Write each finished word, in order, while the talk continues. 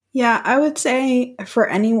Yeah, I would say for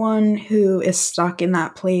anyone who is stuck in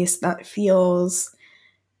that place that feels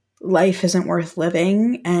life isn't worth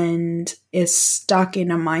living and is stuck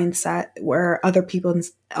in a mindset where other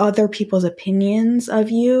people's opinions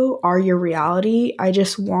of you are your reality, I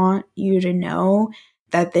just want you to know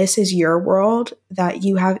that this is your world, that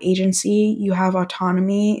you have agency, you have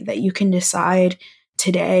autonomy, that you can decide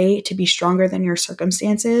today to be stronger than your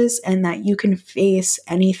circumstances, and that you can face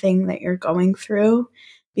anything that you're going through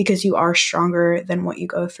because you are stronger than what you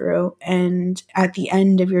go through. And at the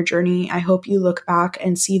end of your journey, I hope you look back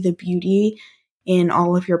and see the beauty in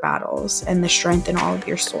all of your battles and the strength in all of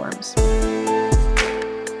your storms.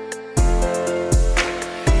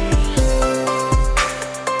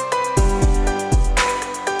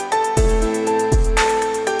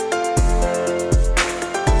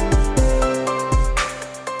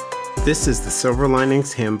 This is the Silver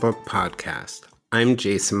Linings Handbook Podcast. I'm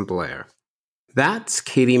Jason Blair. That's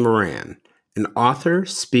Katie Moran, an author,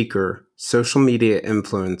 speaker, social media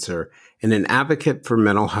influencer, and an advocate for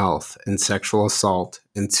mental health and sexual assault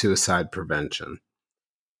and suicide prevention.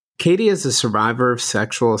 Katie is a survivor of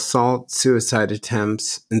sexual assault, suicide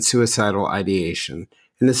attempts, and suicidal ideation,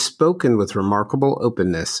 and has spoken with remarkable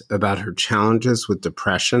openness about her challenges with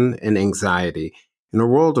depression and anxiety in a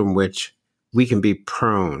world in which we can be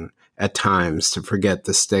prone at times to forget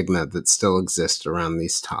the stigma that still exists around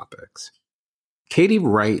these topics. Katie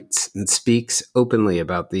writes and speaks openly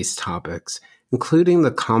about these topics, including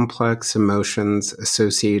the complex emotions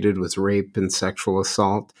associated with rape and sexual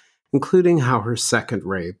assault, including how her second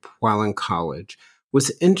rape, while in college, was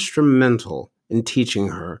instrumental in teaching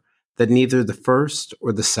her that neither the first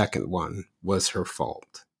or the second one was her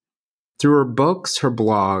fault. Through her books, her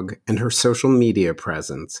blog, and her social media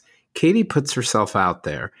presence, Katie puts herself out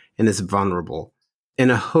there and is vulnerable in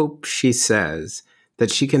a hope, she says, that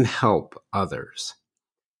she can help others.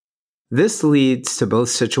 This leads to both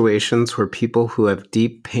situations where people who have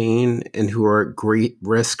deep pain and who are at great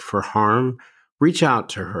risk for harm reach out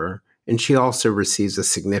to her, and she also receives a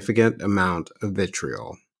significant amount of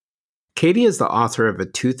vitriol. Katie is the author of a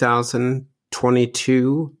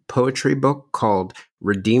 2022 poetry book called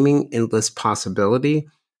Redeeming Endless Possibility,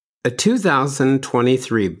 a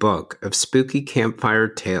 2023 book of spooky campfire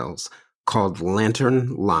tales called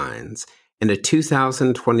Lantern Lines, and a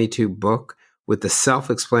 2022 book with the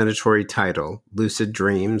self-explanatory title, Lucid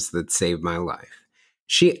Dreams That Saved My Life.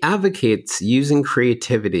 She advocates using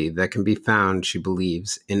creativity that can be found, she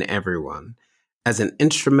believes, in everyone, as an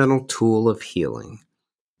instrumental tool of healing.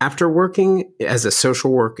 After working as a social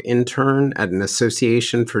work intern at an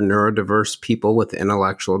association for neurodiverse people with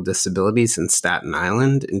intellectual disabilities in Staten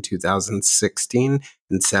Island in 2016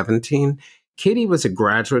 and 17, Katie was a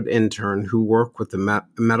graduate intern who worked with the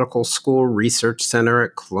Medical School Research Center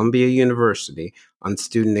at Columbia University on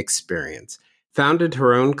student experience, founded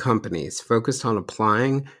her own companies focused on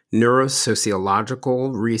applying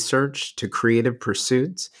neurosociological research to creative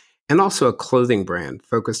pursuits, and also a clothing brand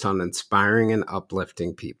focused on inspiring and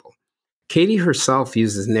uplifting people. Katie herself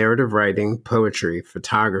uses narrative writing, poetry,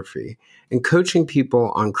 photography, and coaching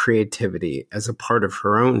people on creativity as a part of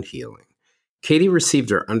her own healing. Katie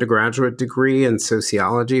received her undergraduate degree in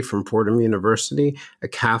sociology from Fordham University, a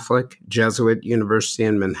Catholic Jesuit university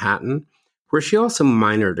in Manhattan, where she also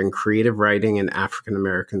minored in creative writing and African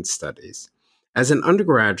American studies. As an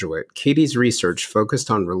undergraduate, Katie's research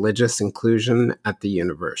focused on religious inclusion at the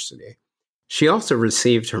university. She also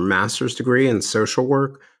received her master's degree in social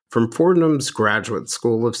work from Fordham's Graduate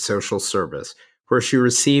School of Social Service, where she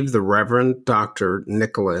received the Reverend Dr.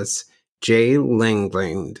 Nicholas J.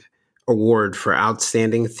 Langland Award for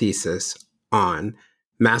Outstanding Thesis on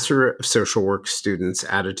Master of Social Work Students'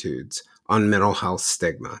 Attitudes on Mental Health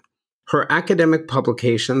Stigma. Her academic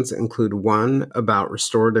publications include one about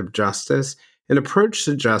restorative justice, an approach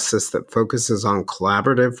to justice that focuses on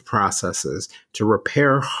collaborative processes to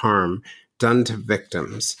repair harm done to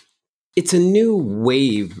victims. It's a new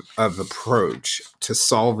wave of approach to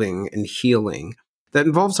solving and healing that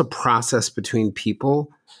involves a process between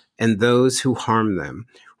people and those who harm them,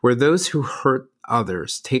 where those who hurt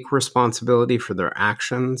others take responsibility for their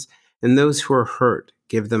actions, and those who are hurt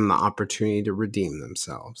give them the opportunity to redeem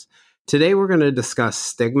themselves. Today, we're going to discuss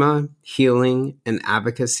stigma, healing, and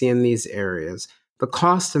advocacy in these areas, the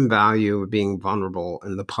cost and value of being vulnerable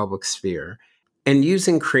in the public sphere, and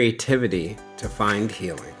using creativity to find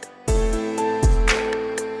healing.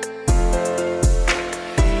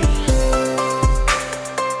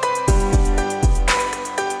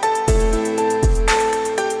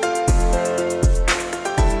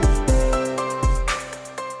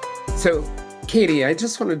 So, Katie, I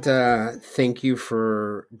just wanted to thank you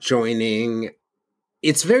for joining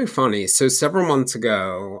It's very funny. So several months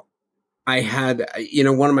ago, I had,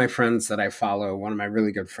 one of my friends that I follow, one of my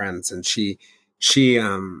really good friends, and she,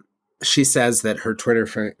 um, she says that her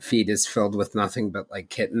Twitter feed is filled with nothing but like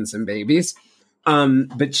kittens and babies.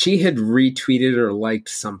 But she had retweeted or liked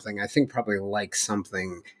something, I think probably liked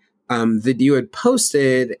something, that you had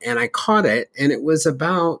posted, and I caught it, and it was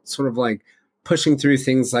about sort of like pushing through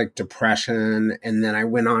things like depression. And then I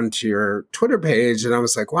went on to your Twitter page and I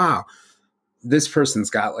was like, wow, this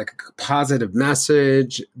person's got like a positive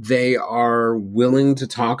message. They are willing to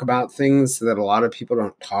talk about things that a lot of people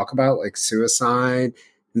don't talk about, like suicide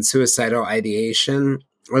and suicidal ideation.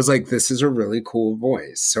 I was like, this is a really cool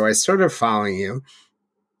voice. So I started following you.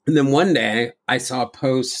 And then one day I saw a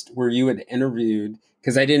post where you had interviewed,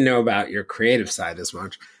 because I didn't know about your creative side as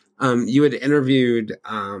much. You had interviewed,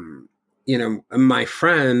 my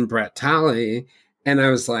friend, Brett Talley. And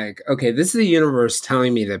I was like, okay, this is the universe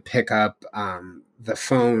telling me to pick up the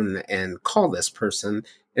phone and call this person.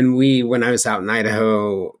 And when I was out in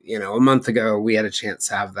Idaho, a month ago, we had a chance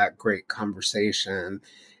to have that great conversation.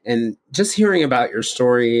 And just hearing about your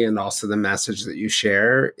story and also the message that you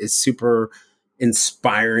share is super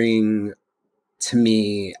inspiring to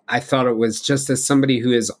me. I thought it was, just as somebody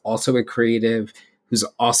who is also a creative, who's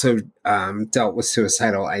also dealt with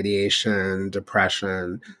suicidal ideation,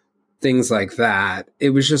 depression, things like that. It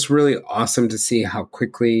was just really awesome to see how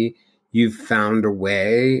quickly you've found a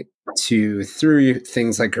way to, through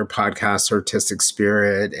things like your podcast, Artistic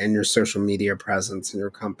Spirit, and your social media presence in your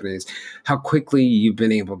companies, how quickly you've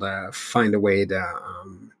been able to find a way to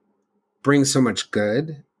bring so much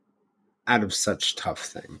good out of such tough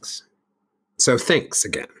things. So thanks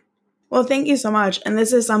again. Well, thank you so much. And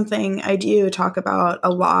this is something I do talk about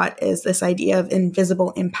a lot, is this idea of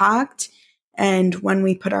invisible impact. And when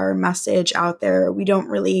we put our message out there, we don't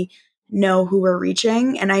really know who we're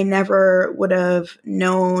reaching. And I never would have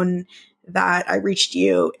known that I reached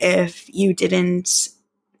you if you didn't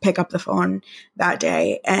pick up the phone that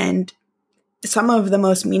day. And some of the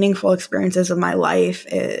most meaningful experiences of my life,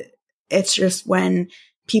 it's just when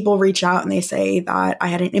people reach out and they say that I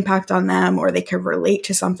had an impact on them, or they could relate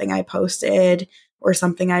to something I posted or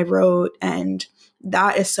something I wrote. And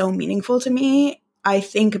that is so meaningful to me. I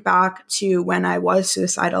think back to when I was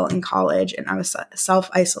suicidal in college and I was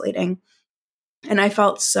self-isolating, and I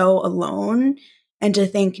felt so alone. And to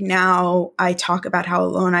think now I talk about how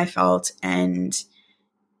alone I felt and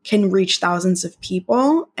can reach thousands of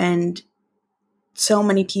people, and so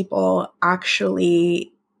many people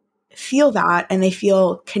actually feel that, and they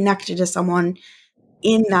feel connected to someone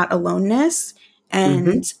in that aloneness. Mm-hmm.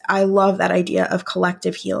 And I love that idea of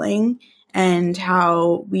collective healing, and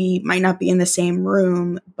how we might not be in the same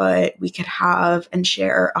room, but we could have and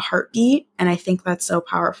share a heartbeat. And I think that's so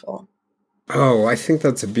powerful. Oh, I think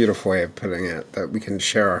that's a beautiful way of putting it, that we can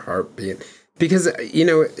share our heartbeat. Because,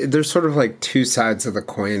 there's sort of like two sides of the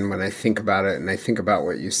coin when I think about it, and I think about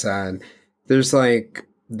what you said. There's like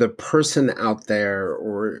the person out there,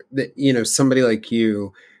 or somebody like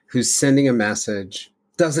you who's sending a message,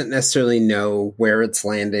 doesn't necessarily know where it's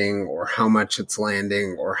landing or how much it's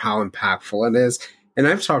landing or how impactful it is. And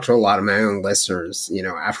I've talked to a lot of my own listeners,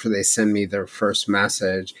 after they send me their first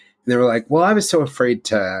message, and they were like, well, I was so afraid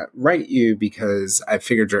to write you because I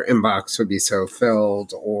figured your inbox would be so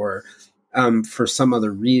filled, or for some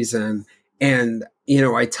other reason. And,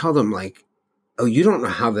 I tell them like, oh, you don't know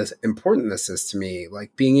how important this is to me.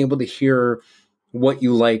 Like, being able to hear what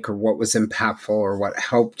you like, or what was impactful, or what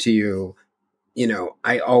helped you,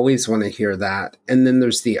 I always want to hear that. And then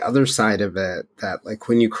there's the other side of it, that like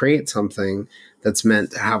when you create something that's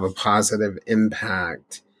meant to have a positive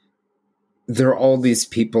impact, there are all these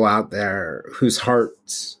people out there whose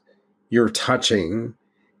hearts you're touching,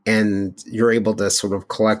 and you're able to sort of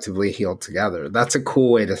collectively heal together. That's a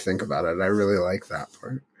cool way to think about it. I really like that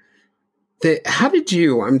part.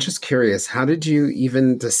 I'm just curious, how did you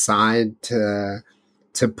even decide to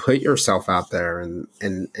put yourself out there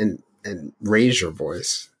and raise your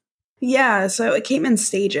voice? Yeah, so it came in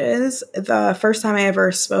stages. The first time I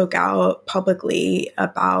ever spoke out publicly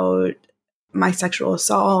about my sexual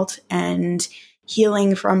assault and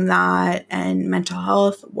healing from that and mental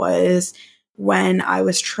health was when I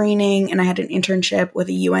was training, and I had an internship with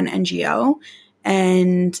a UN NGO,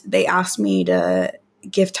 and they asked me to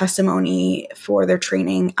give testimony for their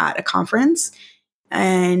training at a conference.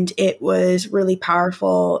 And it was really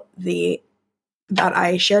powerful, that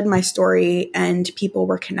I shared my story and people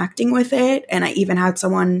were connecting with it. And I even had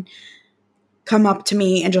someone come up to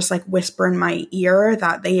me and just like whisper in my ear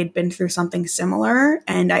that they had been through something similar.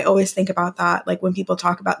 And I always think about that, like when people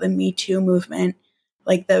talk about the Me Too movement,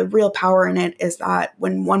 like the real power in it is that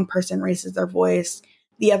when one person raises their voice,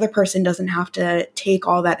 the other person doesn't have to take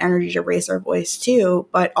all that energy to raise their voice too,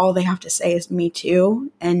 but all they have to say is me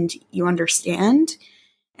too, and you understand.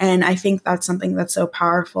 And I think that's something that's so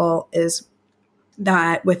powerful, is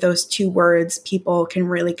that with those two words, people can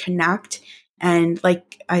really connect and,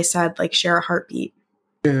 like I said, like share a heartbeat.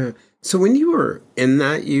 Yeah. So when you were in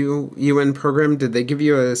that UN program, did they give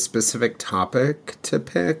you a specific topic to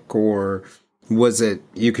pick, or was it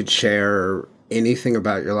you could share anything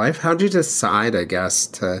about your life? How'd you decide, I guess,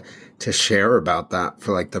 to share about that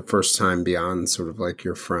for like the first time beyond sort of like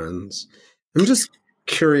your friends? I'm just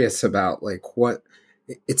curious about like what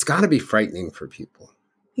it's got to be frightening for people.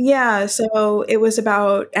 Yeah, so it was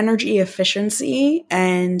about energy efficiency,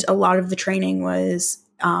 and a lot of the training was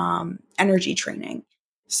energy training.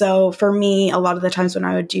 So for me, a lot of the times when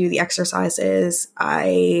I would do the exercises,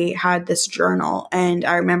 I had this journal, and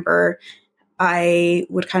I remember I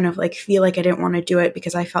would kind of like feel like I didn't want to do it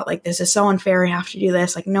because I felt like this is so unfair. I have to do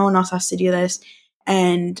this. Like no one else has to do this.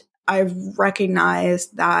 And I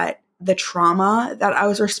recognized that the trauma that I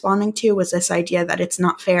was responding to was this idea that it's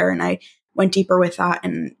not fair. And I went deeper with that.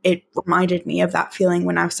 And it reminded me of that feeling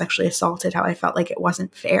when I was sexually assaulted, how I felt like it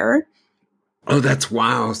wasn't fair. Oh, that's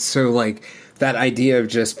wow. So, like, that idea of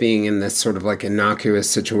just being in this sort of like innocuous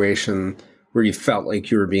situation where you felt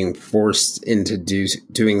like you were being forced into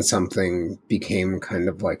doing something became kind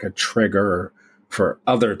of like a trigger for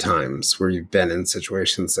other times where you've been in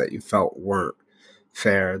situations that you felt weren't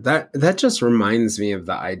fair. That just reminds me of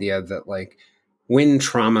the idea that like when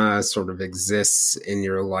trauma sort of exists in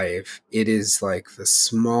your life, it is like the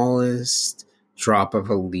smallest drop of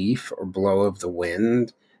a leaf or blow of the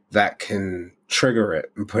wind that can trigger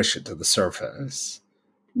it and push it to the surface.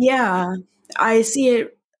 Yeah. I see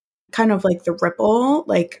it kind of like the ripple,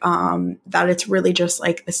 like that it's really just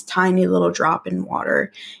like this tiny little drop in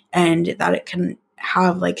water, and that it can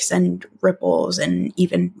have like send ripples and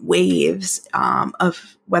even waves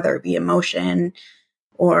of whether it be emotion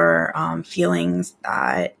or feelings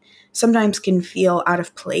that sometimes can feel out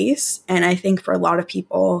of place. And I think for a lot of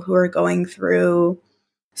people who are going through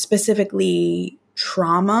specifically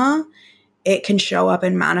trauma, it can show up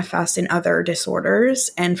and manifest in other disorders.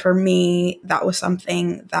 And for me, that was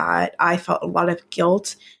something that I felt a lot of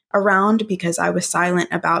guilt around because I was silent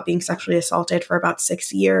about being sexually assaulted for about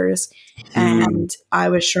 6 years. Mm, And I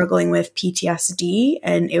was struggling with PTSD,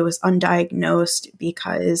 and it was undiagnosed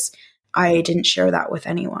because I didn't share that with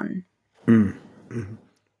anyone. mm, mm.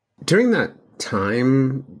 During that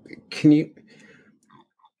time, can you,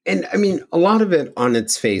 and I mean, a lot of it on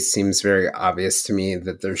its face seems very obvious to me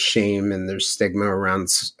that there's shame and there's stigma around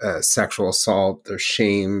sexual assault, there's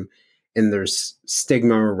shame and there's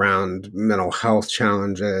stigma around mental health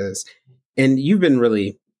challenges. And you've been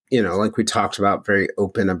really, like we talked about, very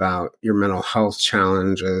open about your mental health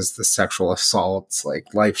challenges, the sexual assaults,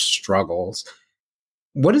 like life struggles.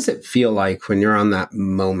 What does it feel like when you're on that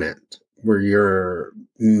moment where you're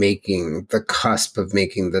making the cusp of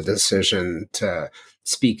making the decision to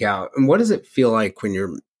speak out? And what does it feel like when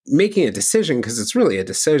you're making a decision, because it's really a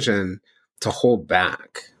decision, to hold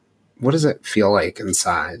back? What does it feel like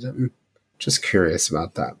inside? I'm just curious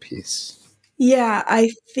about that piece. Yeah,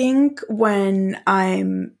 I think when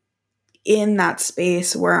I'm in that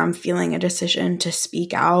space where I'm feeling a decision to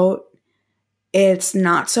speak out, it's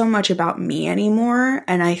not so much about me anymore.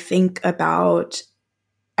 And I think about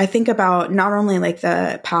not only like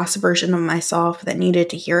the past version of myself that needed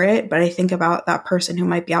to hear it, but I think about that person who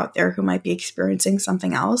might be out there who might be experiencing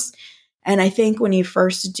something else. And I think when you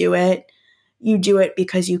first do it, you do it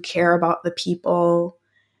because you care about the people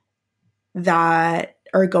that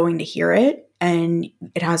are going to hear it, and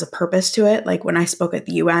it has a purpose to it. Like when I spoke at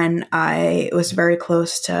the UN, I was very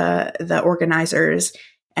close to the organizers,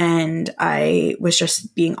 and I was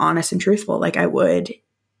just being honest and truthful like I would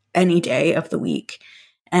any day of the week.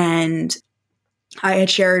 And I had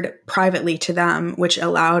shared privately to them, which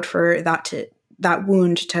allowed for that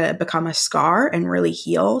wound to become a scar and really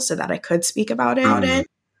heal so that I could speak about Mm. it,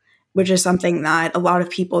 which is something that a lot of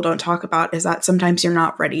people don't talk about, is that sometimes you're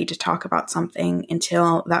not ready to talk about something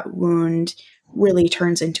until that wound really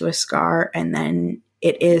turns into a scar, and then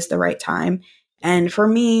it is the right time. And for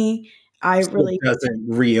me, I So it really, doesn't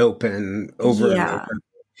reopen over and yeah, over.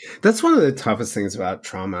 That's one of the toughest things about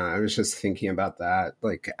trauma. I was just thinking about that.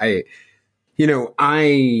 Like you know,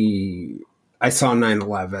 I saw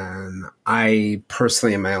 9/11. I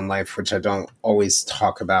personally in my own life, which I don't always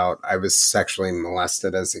talk about, I was sexually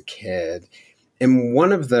molested as a kid. And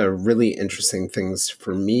one of the really interesting things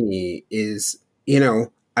for me is,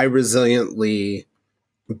 I resiliently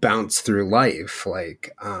bounce through life.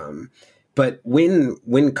 Like, But when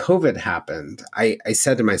COVID happened, I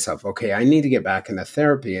said to myself, okay, I need to get back into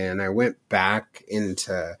therapy. And I went back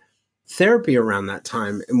into therapy around that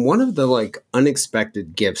time. And one of the like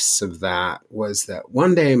unexpected gifts of that was that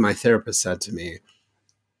one day my therapist said to me,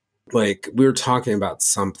 like, we were talking about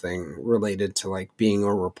something related to like being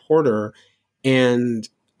a reporter. And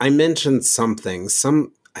I mentioned something,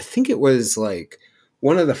 I think it was like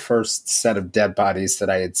one of the first set of dead bodies that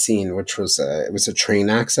I had seen, which was it was a train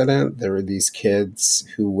accident. There were these kids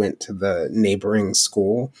who went to the neighboring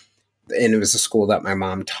school, and it was a school that my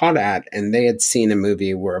mom taught at, and they had seen a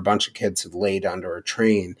movie where a bunch of kids had laid under a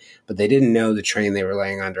train, but they didn't know the train they were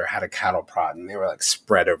laying under had a cattle prod, and they were like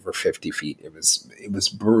spread over 50 feet. It was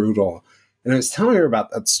brutal. And I was telling her about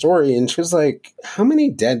that story, and she was like, how many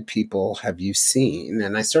dead people have you seen?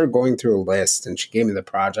 And I started going through a list, and she gave me the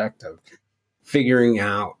project of figuring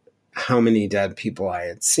out how many dead people I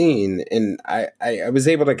had seen. And I was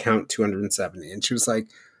able to count 270. And she was like,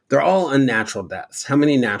 they're all unnatural deaths. How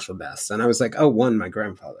many natural deaths? And I was like, oh, one, my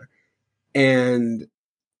grandfather.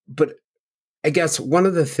 But I guess one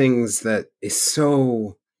of the things that is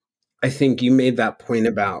so, I think you made that point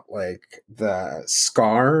about like the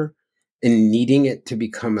scar and needing it to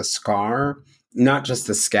become a scar, not just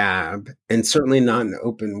a scab, and certainly not an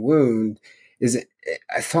open wound.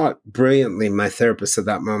 I thought brilliantly, my therapist at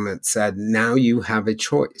that moment said, now you have a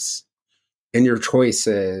choice. And your choice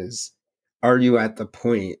is, are you at the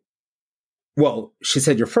point? Well, she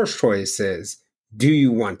said, your first choice is, do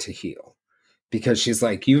you want to heal? Because she's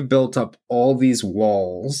like, you've built up all these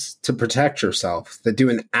walls to protect yourself that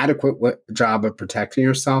do an adequate job of protecting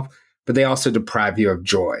yourself, but they also deprive you of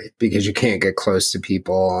joy because you can't get close to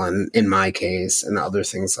people. And in my case, and other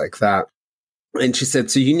things like that. And she said,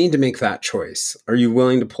 so you need to make that choice. Are you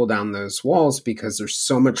willing to pull down those walls? Because there's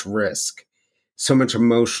so much risk, so much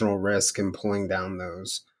emotional risk in pulling down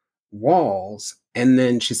those walls. And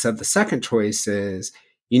then she said, the second choice is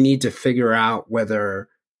you need to figure out whether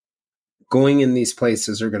going in these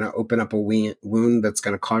places are going to open up a wound that's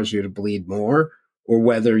going to cause you to bleed more, or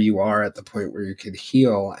whether you are at the point where you could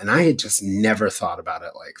heal. And I had just never thought about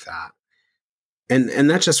it like that. And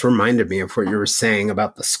that just reminded me of what you were saying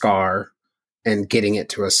about the scar and getting it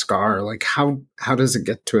to a scar. Like how does it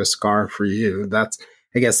get to a scar for you?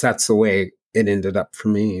 I guess that's the way it ended up for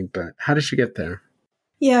me. But how did you get there?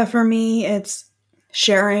 Yeah, for me, it's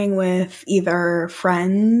sharing with either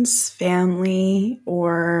friends, family,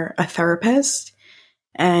 or a therapist.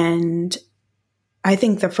 And I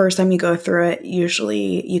think the first time you go through it,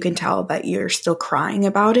 usually you can tell that you're still crying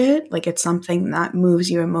about it. Like it's something that moves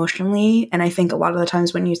you emotionally. And I think a lot of the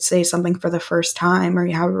times when you say something for the first time or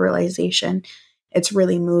you have a realization, it's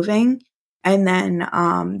really moving. And then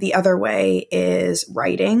the other way is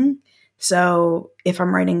writing. So if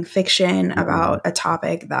I'm writing fiction about a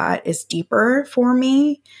topic that is deeper for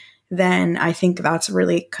me, then I think that's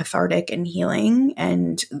really cathartic and healing.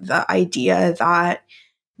 And the idea that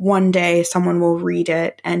one day someone will read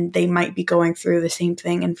it and they might be going through the same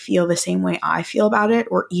thing and feel the same way I feel about it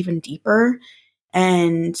or even deeper.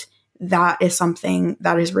 And that is something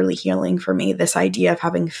that is really healing for me. This idea of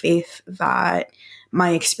having faith that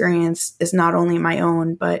my experience is not only my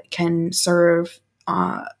own, but can serve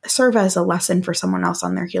as a lesson for someone else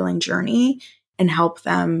on their healing journey and help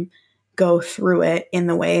them go through it in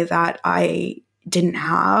the way that I didn't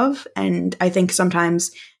have. And I think sometimes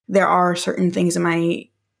there are certain things in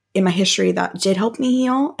my history that did help me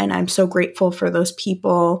heal. And I'm so grateful for those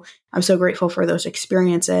people. I'm so grateful for those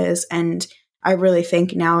experiences. And I really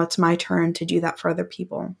think now it's my turn to do that for other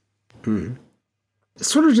people.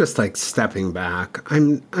 Sort of just like stepping back.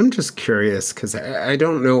 I'm just curious because I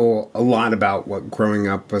don't know a lot about what growing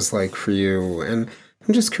up was like for you. And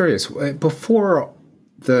I'm just curious, before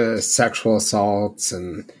the sexual assaults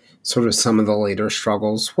and sort of some of the later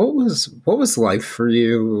struggles, what was life for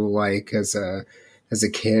you like as a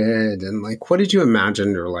kid, and like what did you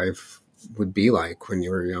imagine your life would be like when you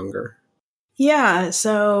were younger? Yeah.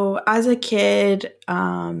 So as a kid,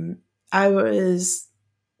 I was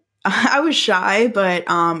I was shy, but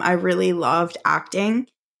I really loved acting.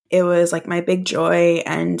 It was like my big joy,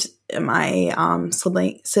 and my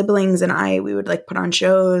siblings and we would like put on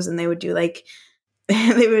shows, and they would do like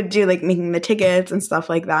they would do like making the tickets and stuff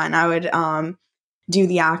like that, and I would do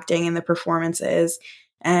the acting and the performances,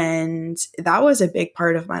 and that was a big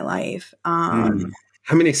part of my life. How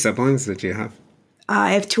many siblings did you have?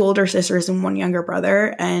 I have two older sisters and one younger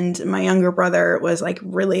brother, and my younger brother was like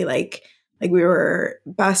really like we were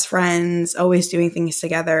best friends, always doing things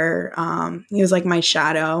together. He was like my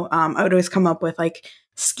shadow. I would always come up with like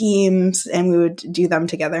schemes, and we would do them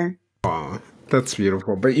together. Aw. That's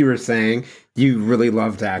beautiful. But you were saying you really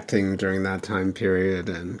loved acting during that time period,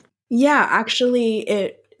 and Yeah, actually,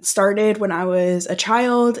 it started when I was a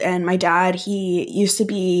child, and my dad, he used to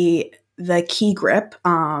be the key grip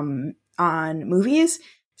on movies. in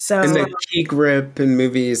So, the key grip in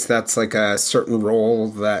movies, that's like a certain role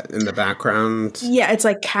that in the background. yeah, it's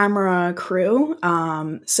like camera crew.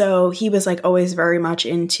 So he was like always very much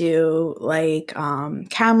into like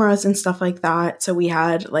cameras and stuff like that. So we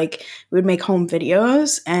had like we would make home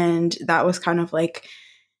videos, and that was kind of like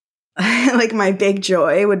like my big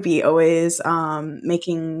joy would be always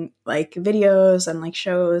making like videos and like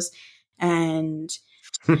shows, and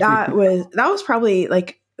that was probably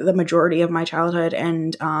like the majority of my childhood,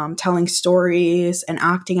 and telling stories and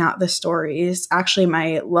acting out the stories. Actually,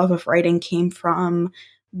 my love of writing came from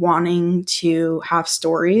wanting to have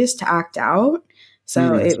stories to act out,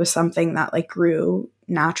 so Hmm. it was something that like grew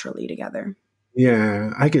naturally together.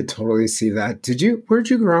 Yeah, I could totally see that. Where'd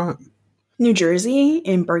you grow up? New Jersey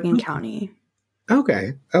in Bergen County.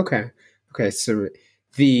 Okay, okay, okay.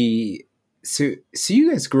 The so you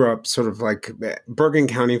guys grew up sort of like Bergen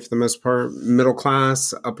County for the most part, middle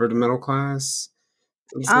class, upper to middle class.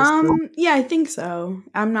 Is this Yeah, I think so.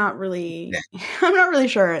 I'm not really I'm not really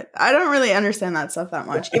sure. I don't really understand that stuff that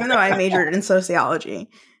much, even though I majored in sociology.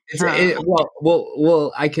 Um,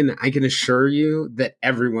 well. I can assure you that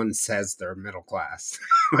everyone says they're middle class.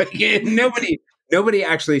 Like nobody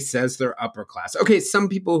actually says they're upper class. Okay, some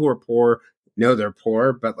people who are poor know they're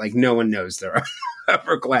poor, but like no one knows they're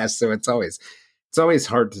upper class. So it's always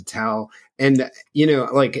hard to tell. And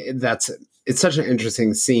like it's such an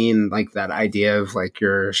interesting scene, like that idea of like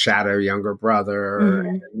your shadow younger brother.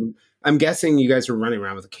 mhm. And I'm guessing you guys were running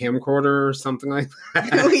around with a camcorder or something like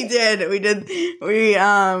that.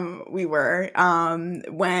 We were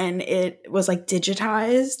when it was like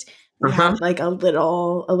digitized, we Uh-huh. had like a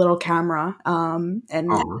little camera, and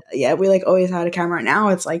Oh, yeah, we like always had a camera. Now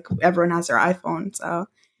it's like everyone has their iPhone, so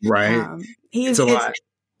right. It's he's a it's lot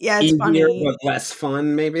yeah, it's easier funny. but less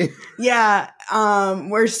fun, maybe. Yeah,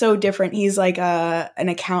 we're so different. He's like an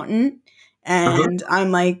accountant, Uh-huh. and I'm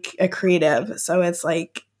like a creative, so it's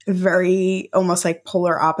like very almost like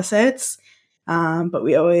polar opposites. But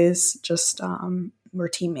we always just were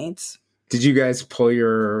teammates. Did you guys pull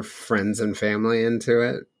your friends and family into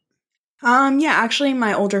it? Yeah, actually,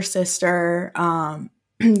 my older sister,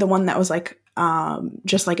 the one that was like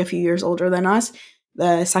just like a few years older than us,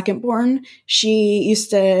 the second born, she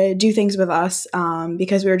used to do things with us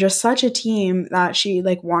because we were just such a team that she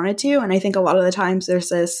like wanted to. And I think a lot of the times there's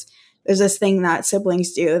this thing that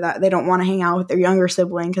siblings do that they don't want to hang out with their younger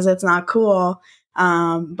sibling because it's not cool.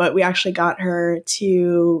 But we actually got her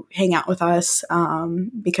to hang out with us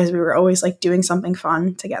because we were always like doing something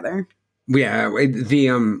fun together. Yeah, the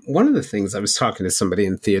one of the things I was talking to somebody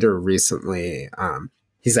in theater recently.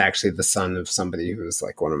 He's actually the son of somebody who was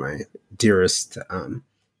like one of my dearest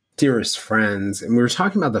friends, and we were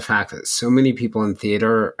talking about the fact that so many people in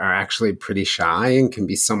theater are actually pretty shy and can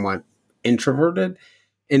be somewhat introverted.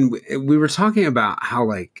 And we were talking about how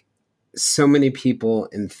like so many people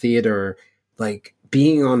in theater, like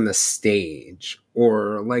being on the stage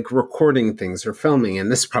or like recording things or filming,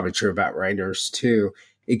 and this is probably true about writers too.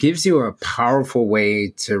 It gives you a powerful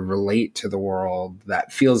way to relate to the world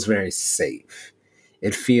that feels very safe.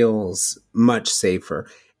 It feels much safer.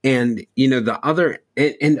 And the other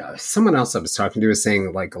and someone else I was talking to was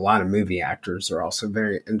saying like a lot of movie actors are also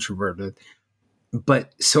very introverted.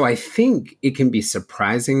 But so I think it can be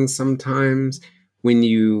surprising sometimes when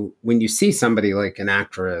you see somebody like an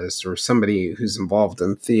actress or somebody who's involved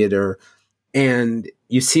in theater, and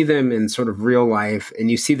you see them in sort of real life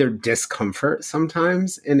and you see their discomfort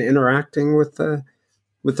sometimes in interacting with the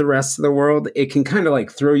rest of the world. It can kind of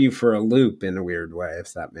like throw you for a loop in a weird way,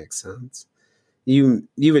 if that makes sense. You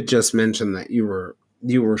had just mentioned that you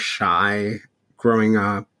were shy growing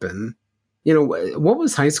up, and what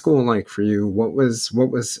was high school like for you? What was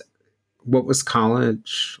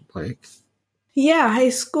college like? Yeah, high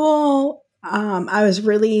school, I was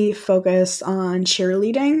really focused on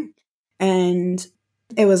cheerleading, and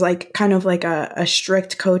it was like kind of like a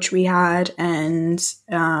strict coach we had, and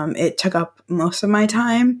it took up most of my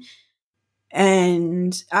time.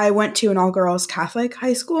 And I went to an all girls Catholic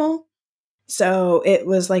high school, so it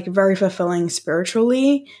was like very fulfilling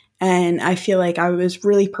spiritually. And I feel like I was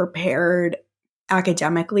really prepared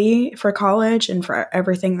academically for college and for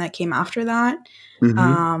everything that came after that.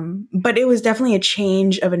 Mm-hmm. But it was definitely a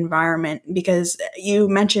change of environment because you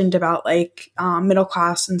mentioned about like middle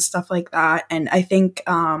class and stuff like that. And I think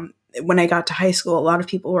when I got to high school, a lot of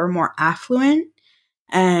people were more affluent,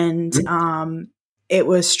 and it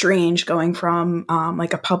was strange going from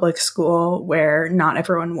like a public school where not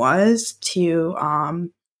everyone was to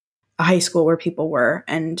a high school where people were,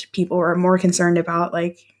 and people were more concerned about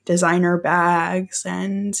like designer bags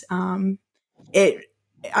and it.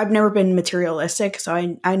 I've never been materialistic, so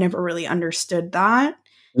I never really understood that,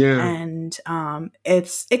 Yeah. and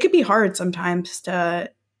it could be hard sometimes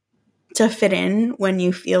to fit in when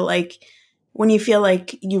you feel like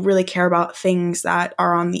you really care about things that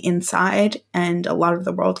are on the inside, and a lot of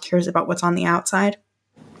the world cares about what's on the outside.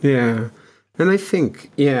 Yeah. And I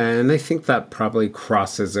think that probably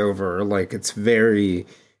crosses over. Like it's very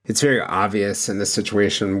obvious in a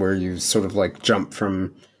situation where you sort of like jump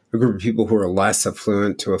from a group of people who are less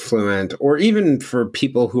affluent to affluent, or even for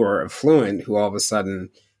people who are affluent who all of a sudden,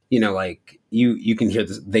 like you can hear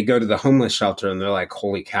this, they go to the homeless shelter and they're like,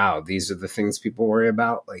 holy cow, these are the things people worry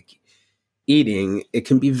about. Like eating, it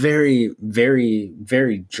can be very, very,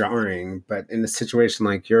 very jarring. But in a situation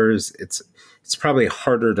like yours, it's probably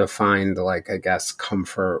harder to find, like, I guess,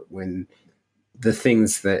 comfort when the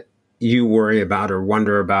things that you worry about or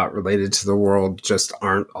wonder about related to the world just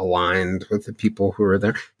aren't aligned with the people who are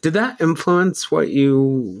there. Did that influence what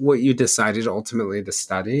you decided ultimately to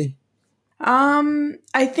study?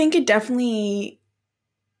 I think it definitely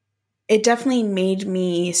made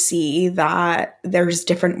me see that there's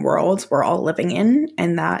different worlds we're all living in,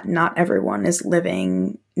 and that not everyone is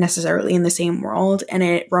living necessarily in the same world. And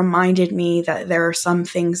it reminded me that there are some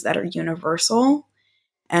things that are universal.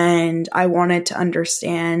 And I wanted to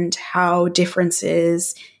understand how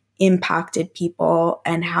differences impacted people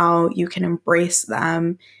and how you can embrace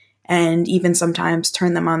them and even sometimes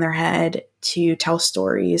turn them on their head to tell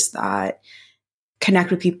stories that connect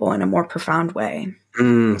with people in a more profound way.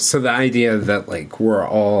 So the idea that like we're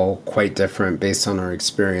all quite different based on our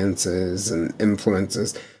experiences and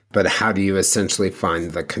influences, but how do you essentially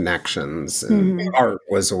find the connections? And Mm-hmm. art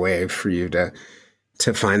was a way for you to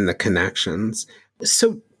find the connections.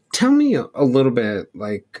 So tell me a little bit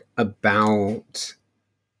like about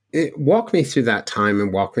it, walk me through that time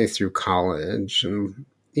and walk me through college. And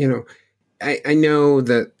you know I know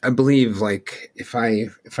that I believe, like, if I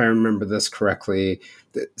remember this correctly,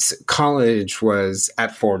 that college was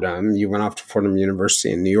at Fordham. You went off to Fordham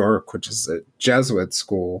University in New York, which is a Jesuit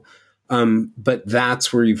school. But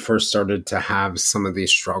that's where you first started to have some of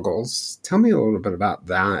these struggles. Tell me a little bit about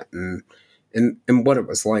that and what it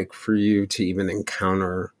was like for you to even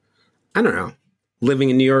encounter, I don't know, living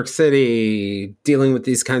in New York City, dealing with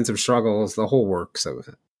these kinds of struggles, the whole works of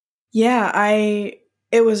it. Yeah,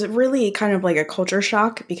 it was really kind of like a culture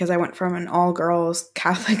shock because I went from an all girls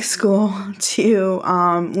Catholic school to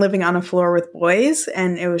living on a floor with boys,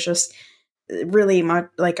 and it was just really much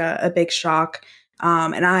like a big shock.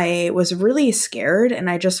 And I was really scared and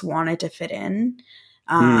I just wanted to fit in.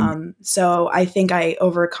 Mm. So I think I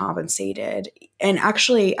overcompensated. And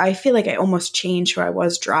actually, I feel like I almost changed who I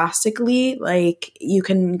was drastically. Like, you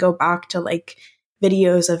can go back to like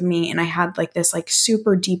videos of me, and I had like this like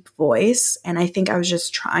super deep voice. And I think I was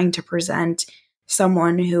just trying to present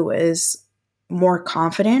someone who was more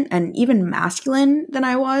confident and even masculine than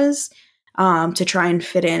I was, to try and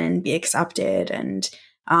fit in and be accepted. And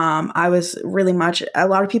I was really much, a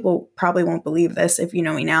lot of people probably won't believe this if you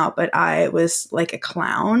know me now, but I was like a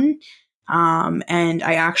clown. And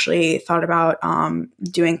I actually thought about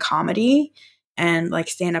doing comedy and like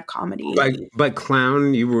stand up comedy. But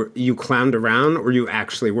clown, you clowned around, or you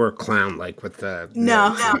actually were a clown, like with the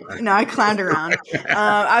No, nose? no, I clowned around.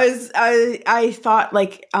 I thought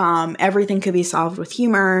like everything could be solved with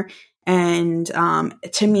humor, and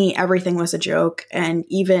to me, everything was a joke. And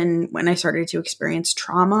even when I started to experience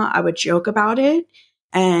trauma, I would joke about it.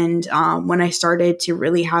 And when I started to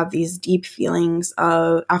really have these deep feelings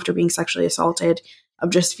of after being sexually assaulted, of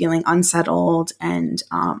just feeling unsettled, and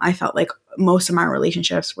I felt like most of my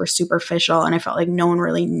relationships were superficial, and I felt like no one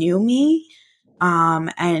really knew me.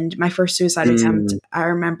 And my first suicide attempt, Mm. I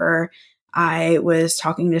remember I was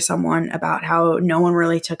talking to someone about how no one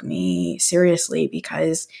really took me seriously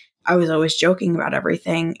because I was always joking about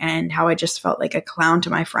everything, and how I just felt like a clown to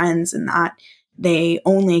my friends, and that they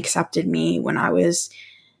only accepted me when I was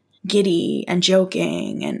giddy and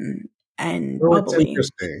joking and Oh, it's bubbly.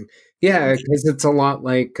 interesting. Yeah, because it's a lot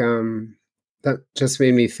like that. Just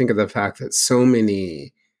made me think of the fact that so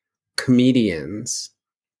many comedians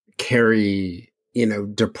carry,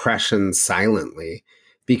 depression silently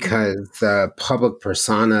because the public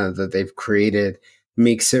persona that they've created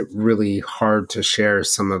makes it really hard to share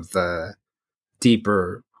some of the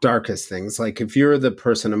deeper, darkest things. Like if you're the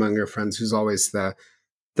person among your friends who's always the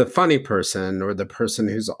funny person, or the person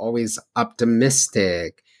who's always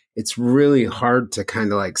optimistic, it's really hard to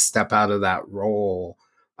kind of like step out of that role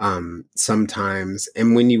sometimes.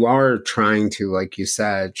 And when you are trying to, like you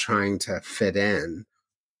said, trying to fit in,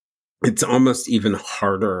 it's almost even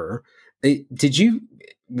harder. Did you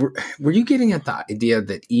were you getting at the idea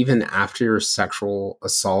that even after your sexual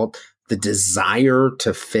assault, the desire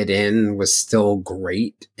to fit in was still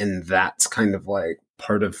great, and that's kind of like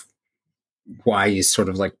part of why you sort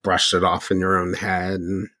of like brushed it off in your own head?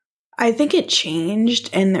 And I think it changed,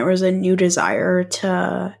 and there was a new desire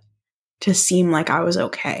to seem like I was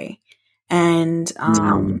okay, and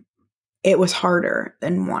mm, it was harder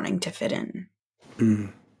than wanting to fit in.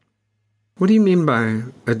 mm. What do you mean by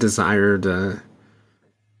a desire to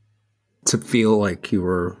feel like you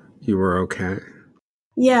were okay?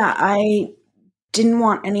 Yeah, I didn't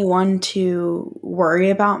want anyone to worry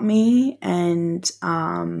about me, and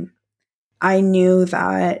I knew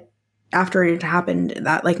that after it had happened,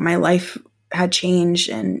 that like my life had changed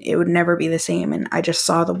and it would never be the same, and I just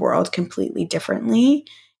saw the world completely differently,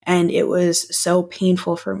 and it was so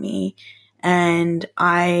painful for me, and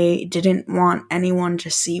I didn't want anyone to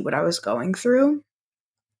see what I was going through.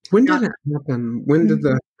 When did Not it happen? When did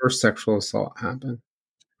the first sexual assault happen?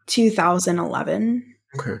 2011,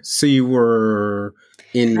 Okay. So you were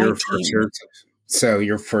in your first 19. years so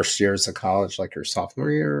your first years of college, like your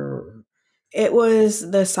sophomore year? Or? It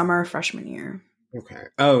was the summer of freshman year. Okay.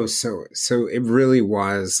 Oh, so it really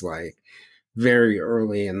was like very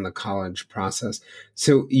early in the college process.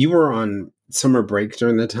 So you were on summer break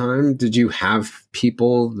during the time. Did you have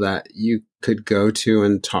people that you could go to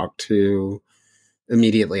and talk to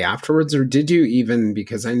immediately afterwards, or did you even,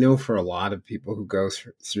 because I know for a lot of people who go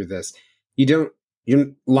through this, you don't a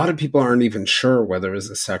lot of people aren't even sure whether it was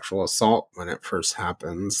a sexual assault when it first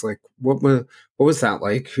happens. Like what was that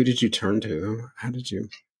like? Who did you turn to? How did you?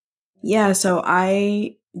 Yeah, so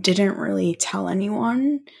I didn't really tell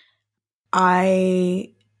anyone.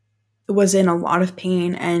 I was in a lot of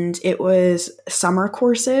pain, and it was summer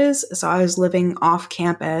courses. So I was living off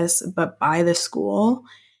campus, but by the school.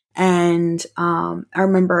 And I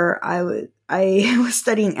remember I was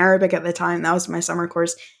studying Arabic at the time. That was my summer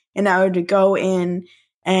course. And I would go in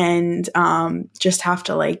and just have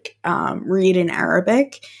to like read in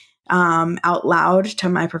Arabic out loud to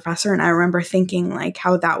my professor. And I remember thinking like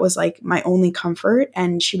how that was like my only comfort.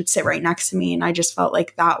 And she would sit right next to me. And I just felt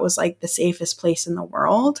like that was like the safest place in the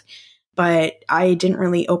world. But I didn't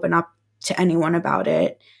really open up to anyone about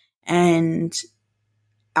it. And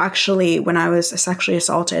actually, when I was sexually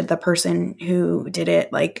assaulted, the person who did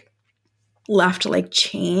it like left like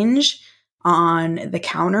change on the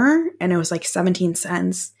counter, and it was like 17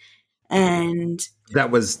 cents. And That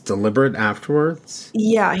was deliberate afterwards?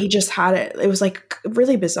 yeah, he just had it. It was like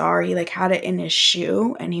really bizarre. He like had it in his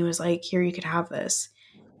shoe, and he was like, "Here, you could have this."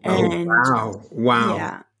 Oh, And wow. Wow.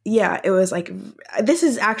 yeah, yeah, it was like this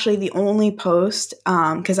is actually the only post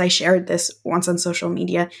because I shared this once on social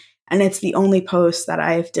media, and it's the only post that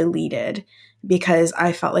I've deleted because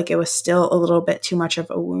I felt like it was still a little bit too much of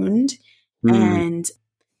a wound. Hmm. And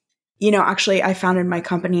actually, I founded my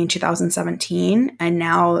company in 2017, and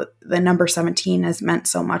now the number 17 has meant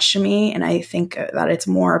so much to me. And I think that it's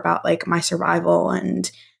more about like my survival and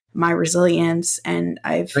my resilience. And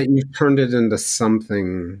I've, But you turned it into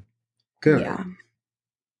something good, yeah.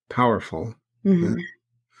 powerful. Yeah. Hmm.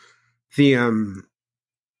 The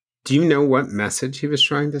do you know what message he was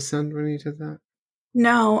trying to send when he did that?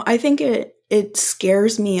 No, I think it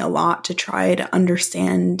scares me a lot to try to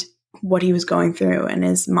understand what he was going through in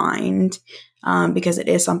his mind, because it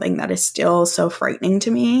is something that is still so frightening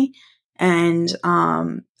to me. And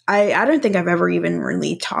I don't think I've ever even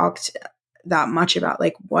really talked that much about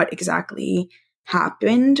like what exactly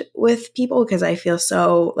happened with people because I feel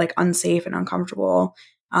so like unsafe and uncomfortable.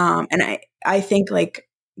 And I think like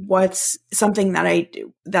what's something that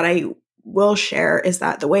I will share is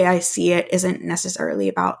that the way I see it isn't necessarily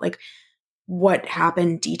about like what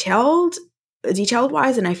happened detailed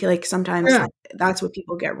wise, and I feel like sometimes Yeah, that's what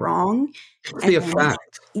people get wrong. it's And the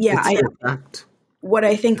effect. yeah, It's I the effect. what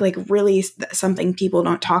I think like really something people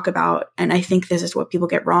don't talk about, and I think this is what people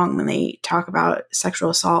get wrong when they talk about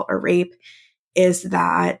sexual assault or rape, is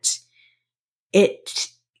that it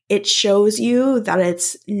it shows you that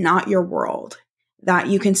it's not your world, that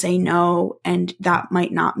you can say no and that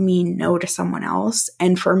might not mean no to someone else.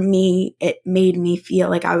 And for me, it made me feel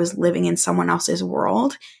like I was living in someone else's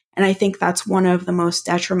world. And I think that's one of the most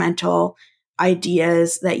detrimental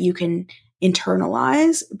ideas that you can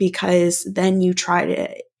internalize, because then you try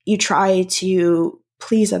to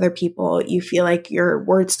please other people. You feel like your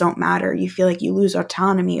words don't matter. You feel like you lose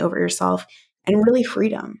autonomy over yourself and really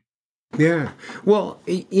freedom. Yeah. Well,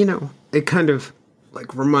 you know, it kind of.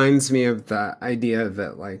 like reminds me of the idea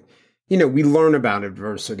that like, we learn about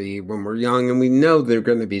adversity when we're young and we know there are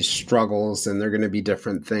going to be struggles and there are going to be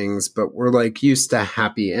different things, but we're like used to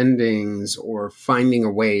happy endings or finding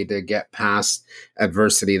a way to get past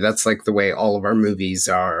adversity. That's like the way all of our movies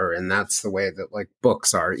are. And that's the way that like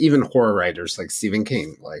books are. Even horror writers like Stephen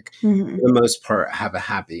King, like Hmm. for the most part have a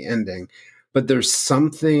happy ending. But there's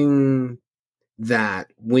something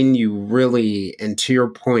that when you really, and to your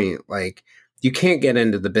point, like you can't get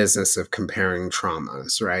into the business of comparing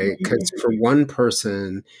traumas, right? Because Hmm. for one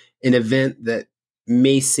person, an event that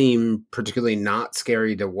may seem particularly not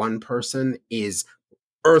scary to one person is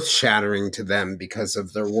earth shattering to them because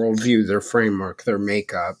of their worldview, their framework, their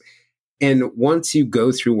makeup. And once you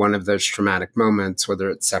go through one of those traumatic moments,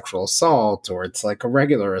 whether it's sexual assault or it's like a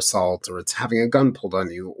regular assault or it's having a gun pulled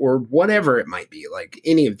on you or whatever it might be, like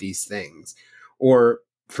any of these things, or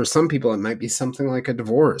for some people, it might be something like a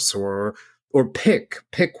divorce or pick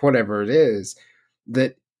whatever it is,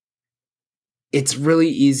 that it's really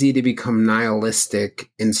easy to become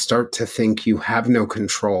nihilistic and start to think you have no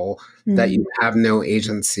control, that Hmm. you have no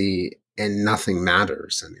agency and nothing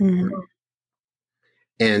matters anymore. Hmm.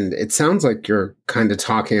 And it sounds like you're kind of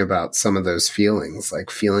talking about some of those feelings,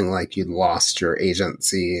 like feeling like you'd lost your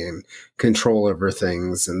agency and control over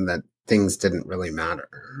things and that things didn't really matter.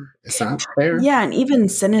 Is that fair? Yeah, and even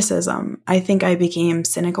cynicism. I think I became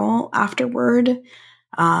cynical afterward.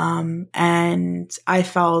 And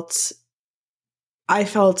because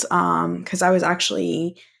I was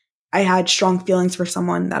actually, I had strong feelings for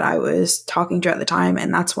someone that I was talking to at the time,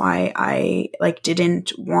 and that's why I like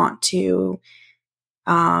didn't want to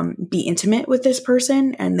be intimate with this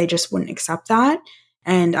person, and they just wouldn't accept that.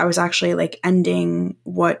 And I was actually like ending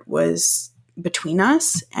what was between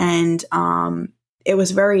us, and it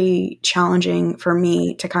was very challenging for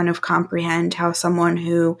me to kind of comprehend how someone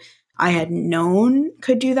who I had known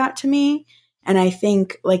could do that to me. And I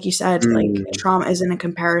think, like you said, like Mm, trauma isn't a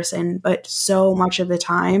comparison, but so much of the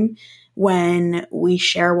time when we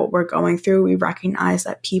share what we're going through, we recognize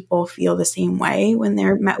that people feel the same way when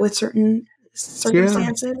they're met with certain yeah,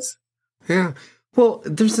 circumstances. yeah. Well,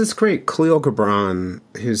 there's this great Khalil Gibran,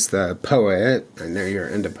 who's the poet. I know you're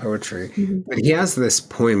into poetry, Mhm. but he has this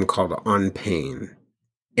poem called On Pain.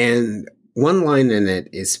 And one line in it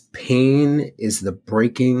is pain is the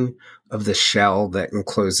breaking of the shell that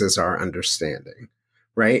encloses our understanding,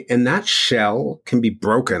 right? And that shell can be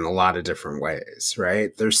broken a lot of different ways,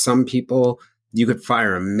 right? There's some people you could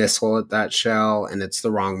fire a missile at that shell and it's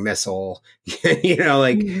the wrong missile.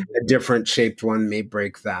 Like Mhm. a different shaped one may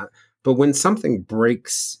break that. But when something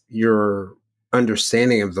breaks your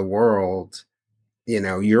understanding of the world,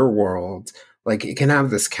 your world, like it can have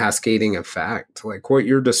this cascading effect. Like what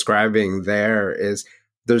you're describing there is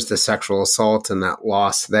there's the sexual assault and that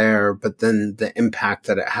loss there, but then the impact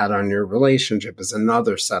that it had on your relationship is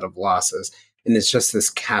another set of losses. And it's just this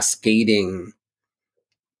cascading,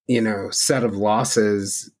 set of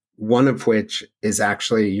losses, one of which is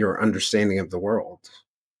actually your understanding of the world.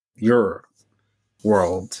 Your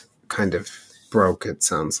world kind of broke, it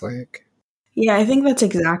sounds like. Yeah, I think that's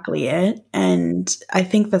exactly it. And I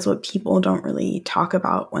think that's what people don't really talk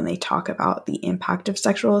about when they talk about the impact of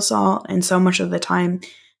sexual assault. And so much of the time,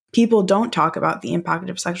 people don't talk about the impact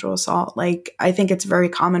of sexual assault. Like, I think it's very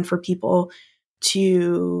common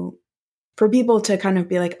to for people to kind of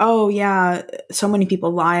be like, oh, yeah, so many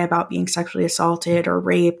people lie about being sexually assaulted or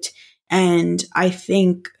raped. And I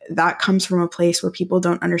think that comes from a place where people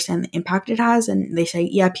don't understand the impact it has. And they say,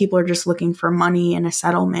 yeah, people are just looking for money and a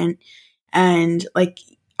settlement. And like,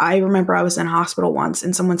 I remember I was in a hospital once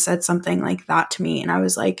and someone said something like that to me. And I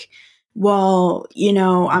was like, well,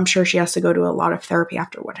 I'm sure she has to go to a lot of therapy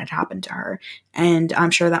after what had happened to her. And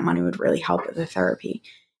I'm sure that money would really help with the therapy.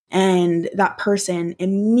 And that person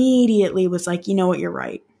immediately was like, you know what, you're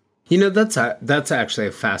right. That's actually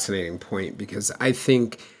a fascinating point because I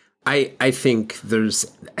think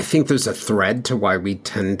there's a thread to why we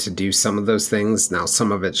tend to do some of those things. Now,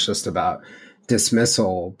 some of it's just about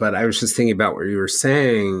dismissal, but I was just thinking about what you were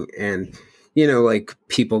saying and like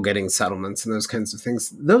people getting settlements and those kinds of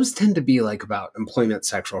things. Those tend to be like about employment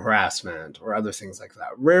sexual harassment or other things like that.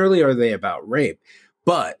 Rarely are they about rape,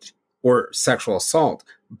 but or sexual assault.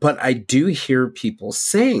 But I do hear people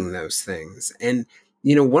saying those things. And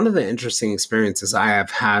one of the interesting experiences I have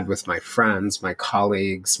had with my friends, my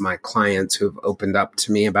colleagues, my clients who have opened up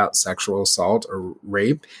to me about sexual assault or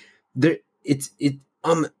rape, it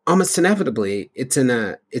almost inevitably it's in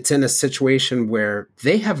a situation where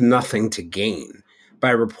they have nothing to gain by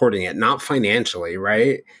reporting it, not financially,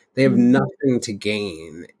 right? They have Mhm. nothing to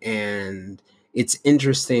gain, and it's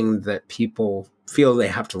interesting that people feel they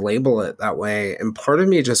have to label it that way. And part of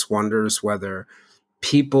me just wonders whether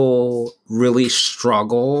people really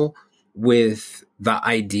struggle with the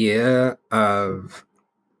idea of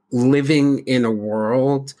living in a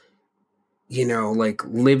world, like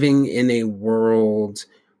living in a world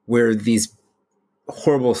where these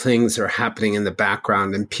horrible things are happening in the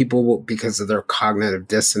background, and people will, because of their cognitive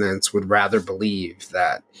dissonance, would rather believe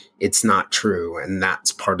that it's not true, and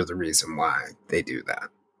that's part of the reason why they do that.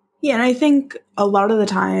 Yeah, and I think a lot of the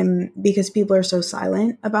time, because people are so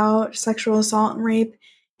silent about sexual assault and rape,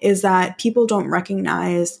 is that people don't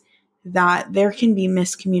recognize that there can be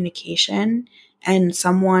miscommunication and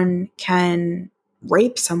someone can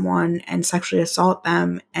rape someone and sexually assault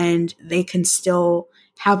them, and they can still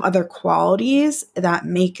have other qualities that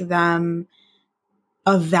make them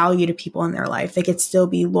of value to people in their life. They could still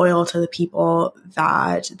be loyal to the people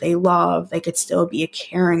that they love. They could still be a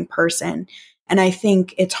caring person. And I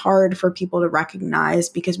think it's hard for people to recognize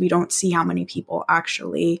because we don't see how many people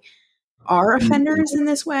actually are offenders in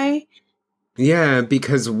this way. Yeah,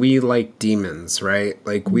 because we like demons, right?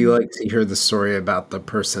 Like we Mhm. like to hear the story about the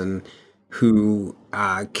person who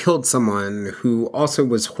killed someone who also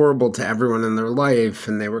was horrible to everyone in their life,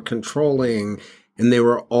 and they were controlling, and they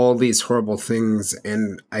were all these horrible things.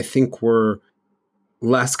 And I think we're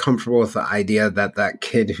less comfortable with the idea that that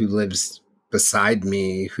kid who lives beside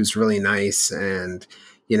me, who's really nice and,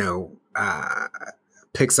 you know,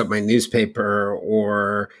 picks up my newspaper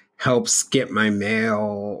or helps get my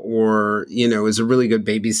mail or, is a really good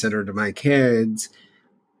babysitter to my kids,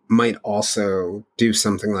 might also do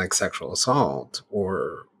something like sexual assault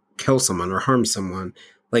or kill someone or harm someone.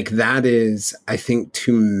 Like that is, I think,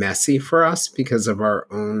 too messy for us because of our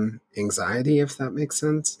own anxiety, if that makes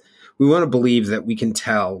sense. We want to believe that we can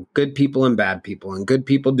tell good people and good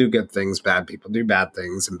people do good things, bad people do bad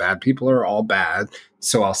things, and bad people are all bad.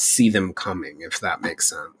 So I'll see them coming, if that makes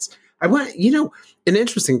sense. I want, an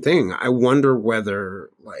interesting thing. I wonder whether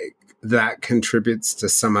like that contributes to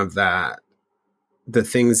some of that, the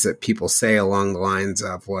things that people say along the lines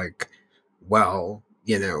of like, well,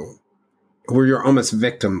 where you're almost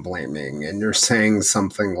victim blaming and you're saying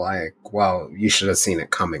something like, well, you should have seen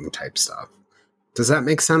it coming type stuff. Does that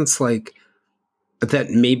make sense? Like that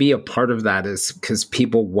maybe a part of that is because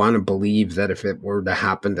people want to believe that if it were to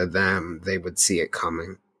happen to them, they would see it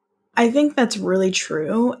coming. I think that's really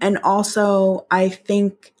true. And also I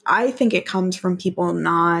think it comes from people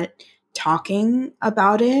not talking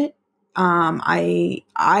about it.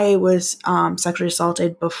 I was sexually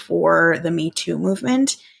assaulted before the Me Too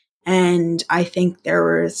movement, and I think it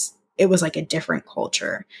was like a different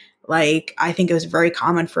culture. Like I think it was very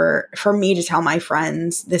common for me to tell my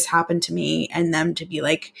friends this happened to me, and them to be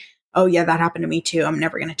like, "Oh yeah, that happened to me too. I'm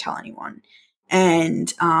never going to tell anyone."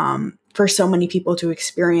 And for so many people to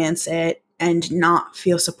experience it and not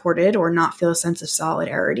feel supported or not feel a sense of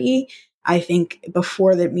solidarity, I think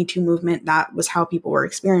before the Me Too movement, that was how people were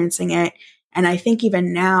experiencing it. And I think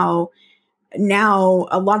even now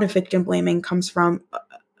a lot of victim blaming comes from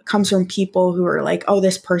people who are like, oh,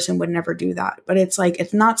 this person would never do that. But it's like,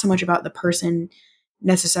 it's not so much about the person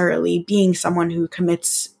necessarily being someone who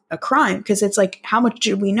commits a crime, because it's like, how much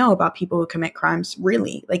do we know about people who commit crimes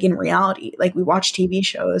really, like in reality? Like we watch TV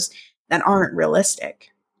shows that aren't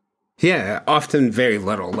realistic. Yeah, often very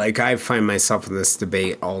little. Like I find myself in this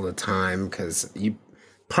debate all the time because you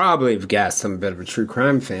probably have guessed I'm a bit of a true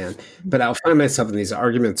crime fan, but I'll find myself in these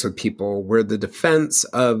arguments with people where the defense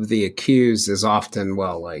of the accused is often,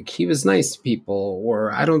 well, like he was nice to people,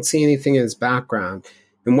 or I don't see anything in his background.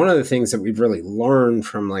 And one of the things that we've really learned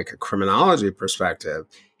from like a criminology perspective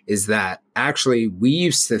is that actually we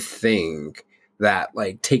used to think that,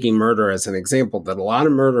 like taking murder as an example, that a lot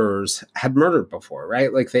of murderers had murdered before,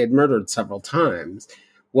 right? Like they had murdered several times.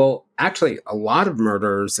 Well, actually, a lot of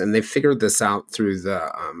murders, and they figured this out through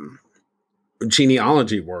the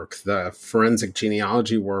genealogy work, the forensic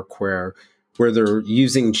genealogy work, where they're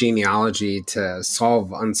using genealogy to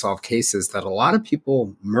solve unsolved cases, that a lot of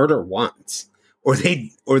people murder once, or they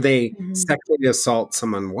Mhm. sexually assault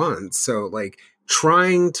someone once. So like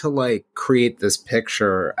trying to like create this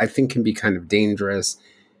picture, I think can be kind of dangerous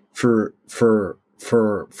for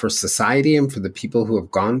society and for the people who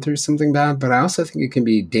have gone through something bad. But I also think it can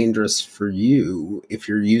be dangerous for you if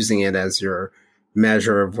you're using it as your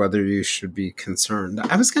measure of whether you should be concerned.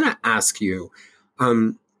 I was going to ask you,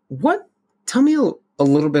 what? Tell me a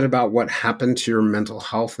little bit about what happened to your mental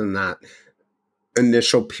health in that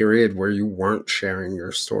initial period where you weren't sharing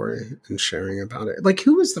your story and sharing about it. Like,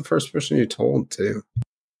 who was the first person you told to?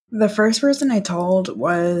 The first person I told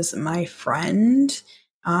was my friend.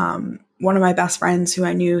 one of my best friends who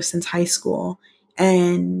I knew since high school.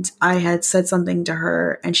 And I had said something to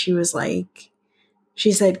her, and she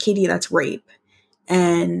said, Katie, that's rape.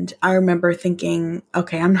 And I remember thinking,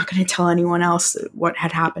 okay, I'm not going to tell anyone else what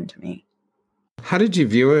had happened to me. How did you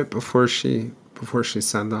view it before she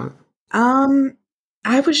said that? Um,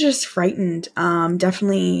 I was just frightened.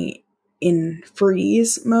 Definitely in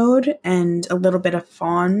freeze mode and a little bit of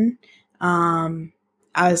fawn,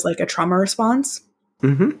 as like a trauma response.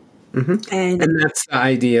 Mm-hmm. Mm-hmm. And And that's the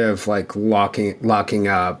idea of like locking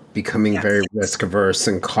up, becoming very yes, risk averse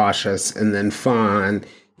and cautious, and then fawn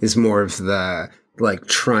is more of the like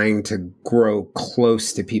trying to grow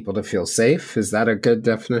close to people to feel safe. Is that a good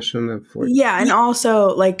definition of what? yeah, and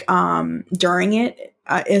also like during it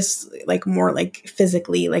is like more like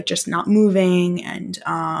physically, like just not moving and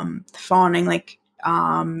fawning, like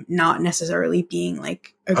not necessarily being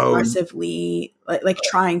like Oh, aggressively like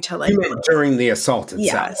trying to like you meant during the assault itself.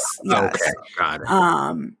 yes, Okay, yes. got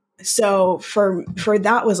it. So for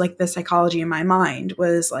that was like the psychology in my mind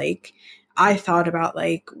was like I thought about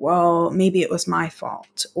like, well, maybe it was my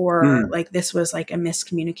fault or Mm, like this was like a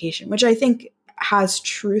miscommunication, which I think has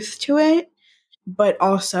truth to it, but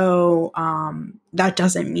also that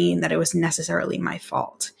doesn't mean that it was necessarily my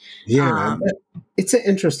fault. yeah, Um, it's an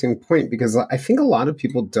interesting point because I think a lot of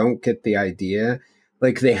people don't get the idea.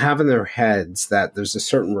 Like they have in their heads that there's a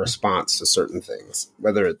certain response to certain things,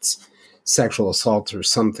 whether it's sexual assault or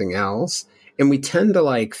something else. And we tend to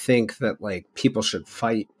like think that like people should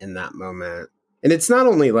fight in that moment. And it's not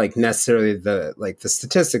only like necessarily the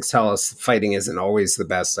statistics tell us fighting isn't always the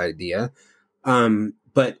best idea.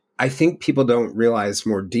 But I think people don't realize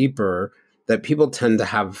more deeper that people tend to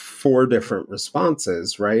have four different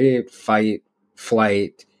responses, right? Fight,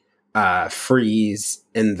 flight, freeze,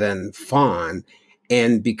 and then fawn.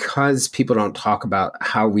 And because people don't talk about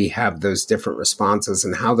how we have those different responses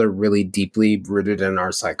and how they're really deeply rooted in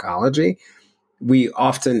our psychology, we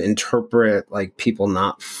often interpret like people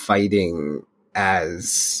not fighting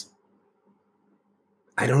as,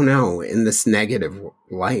 I don't know, in this negative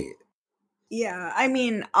light. yeah, I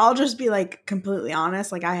mean, I'll just be like completely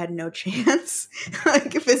honest. Like, I had no chance,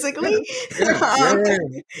 like Yeah, physically. yeah, yeah, um, yeah,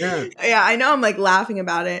 yeah. yeah, I know I'm like laughing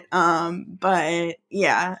about it. But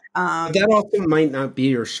yeah, But that also might not be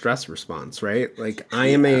your stress response, right? Like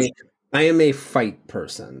yeah, I am a fight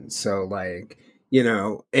person. So like,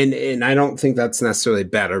 and I don't think that's necessarily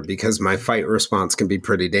better because my fight response can be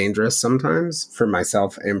pretty dangerous sometimes for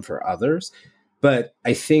myself and for others. But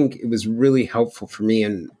I think it was really helpful for me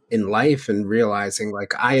in life and realizing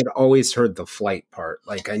like I had always heard the flight part.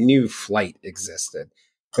 Like I knew flight existed,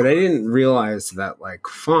 but I didn't realize that like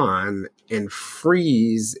fawn and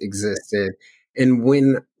freeze existed. And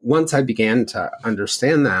when once I began to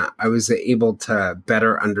understand that, I was able to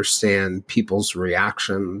better understand people's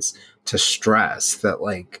reactions to stress. That,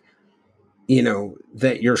 like,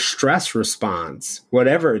 that your stress response,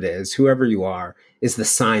 whatever it is, whoever you are, is the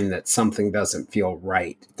sign that something doesn't feel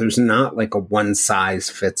right. There's not like a one size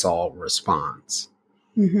fits all response.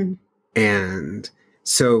 hmm And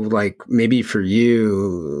so, like, maybe for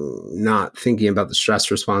you, not thinking about the stress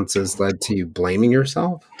responses led to you blaming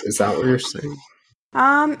yourself. Is that what you're saying?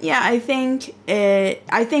 yeah, I think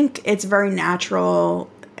it's very natural,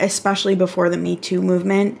 especially before the Me Too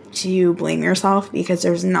movement, to blame yourself because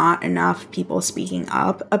there's not enough people speaking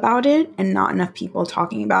up about it and not enough people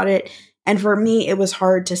talking about it. And for me, it was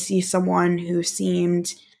hard to see someone who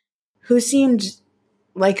seemed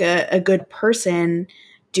like a good person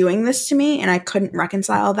doing this to me, and I couldn't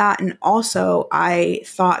reconcile that. And also I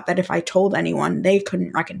thought that if I told anyone, they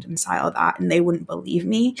couldn't reconcile that and they wouldn't believe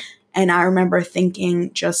me. And I remember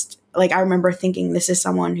thinking, this is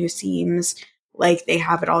someone who seems like they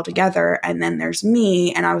have it all together, and then there's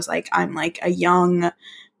me, and I was like, I'm like a young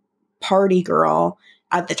party girl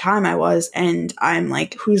at the time I was, and I'm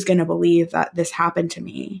like, who's going to believe that this happened to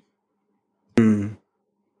me? Mm.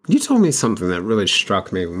 You told me something that really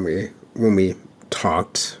struck me when we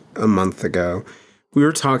talked a month ago. We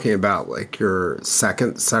were talking about like your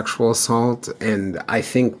second sexual assault, and I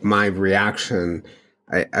think my reaction,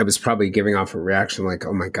 I was probably giving off a reaction like,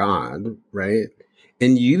 "Oh my God," right?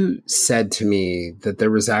 And you said to me that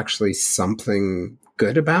there was actually something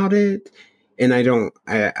good about it, and I don't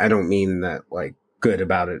mean that like good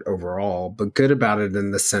about it overall, but good about it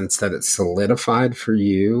in the sense that it solidified for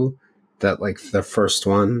you that like the first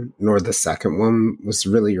one nor the second one was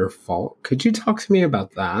really your fault. Could you talk to me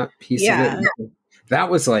about that piece of it? Yeah. That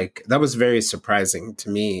was very surprising to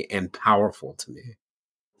me and powerful to me.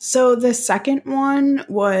 So the second one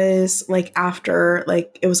was like after,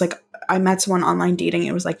 like, it was like I met someone online dating.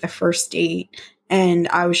 It was like the first date. And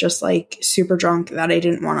I was just like super drunk that I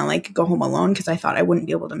didn't want to like go home alone because I thought I wouldn't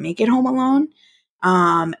be able to make it home alone.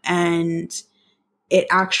 And it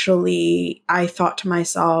actually, I thought to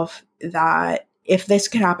myself that if this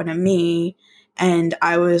could happen to me, and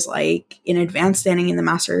I was like in advanced standing in the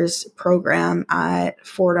master's program at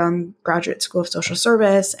Fordham Graduate School of Social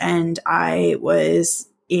Service, and I was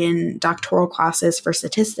in doctoral classes for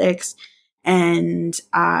statistics, and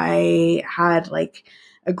I had like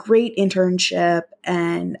a great internship,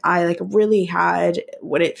 and I like really had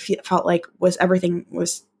what it felt like was everything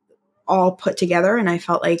was all put together, and I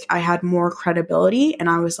felt like I had more credibility, and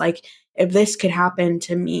I was like, if this could happen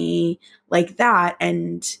to me like that,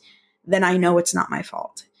 and then I know it's not my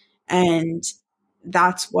fault. And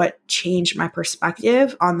that's what changed my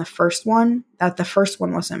perspective on the first one, that the first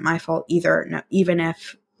one wasn't my fault either. No, even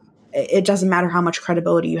if it doesn't matter how much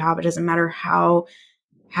credibility you have, it doesn't matter how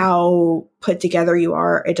put together you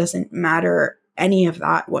are, it doesn't matter any of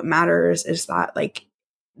that. What matters is that like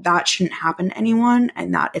that shouldn't happen to anyone,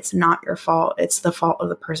 and that it's not your fault. It's the fault of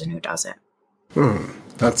the person who does it.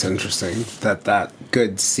 That's interesting. That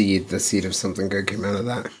good seed, the seed of something good came out of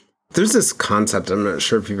that. There's this concept, I'm not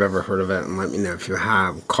sure if you've ever heard of it, and let me know if you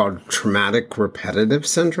have, called traumatic repetitive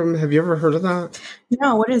syndrome. Have you ever heard of that?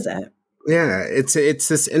 No, what is it? Yeah, it's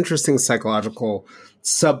this interesting psychological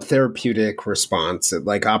subtherapeutic response. It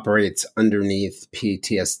like operates underneath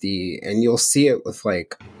PTSD, and you'll see it with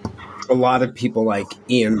like a lot of people like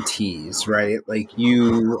EMTs, right? Like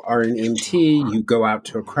you are an EMT, you go out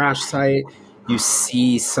to a crash site, you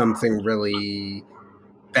see something really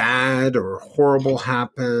bad or horrible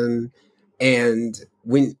happen, and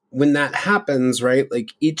when that happens, right?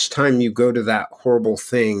 Like each time you go to that horrible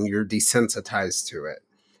thing, you're desensitized to it.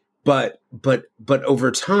 But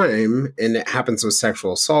over time, and it happens with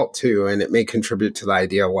sexual assault too, and it may contribute to the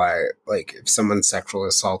idea why, like, if someone's sexually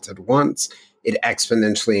assaulted once, it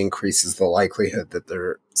exponentially increases the likelihood that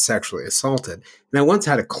they're sexually assaulted. And I once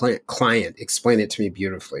had a client explain it to me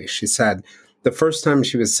beautifully. She said the first time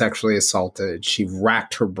she was sexually assaulted, she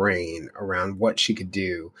racked her brain around what she could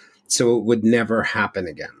do so it would never happen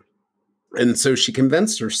again. And so she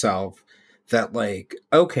convinced herself that, like,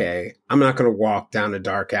 okay, I'm not going to walk down a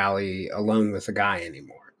dark alley alone with a guy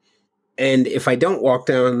anymore. And if I don't walk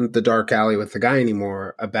down the dark alley with the guy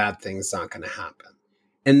anymore, a bad thing's not going to happen.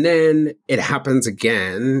 And then it happens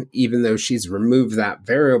again, even though she's removed that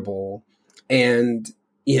variable. And,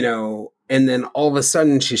 and then all of a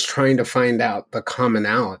sudden she's trying to find out the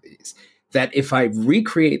commonalities that if I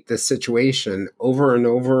recreate the situation over and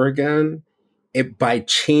over again, it by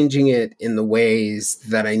changing it in the ways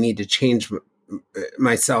that I need to change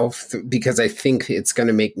myself because I think it's going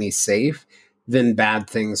to make me safe, then bad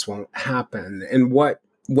things won't happen. And what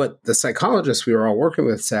the psychologists we were all working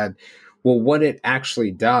with said, well, what it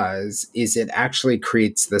actually does is it actually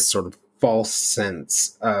creates this sort of false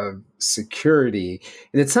sense of security.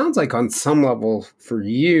 And it sounds like on some level for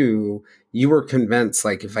you, you were convinced,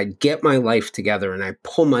 like, if I get my life together and I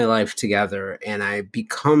pull my life together and I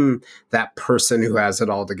become that person who has it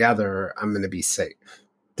all together, I'm going to be safe.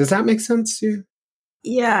 Does that make sense to you?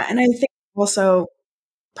 Yeah, and I think also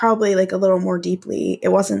probably like a little more deeply, it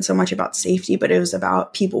wasn't so much about safety, but it was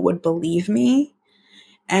about people would believe me.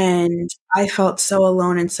 And I felt so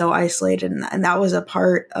alone and so isolated. And that was a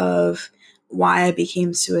part of why I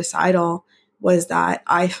became suicidal, was that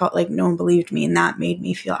I felt like no one believed me. And that made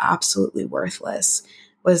me feel absolutely worthless,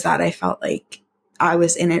 was that I felt like I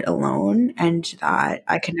was in it alone and that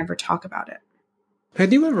I could never talk about it.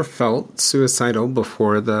 Had you ever felt suicidal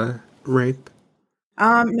before the rape?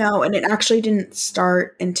 No, and it actually didn't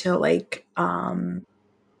start until like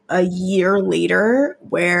a year later,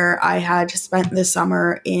 where I had spent the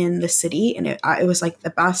summer in the city, and it was like the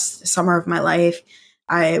best summer of my life.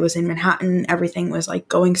 I was in Manhattan. Everything was like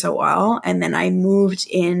going so well. And then I moved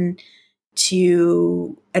in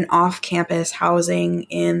to an off-campus housing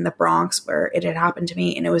in the Bronx where it had happened to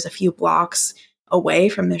me. And it was a few blocks away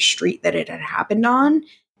from the street that it had happened on.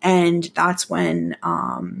 And that's when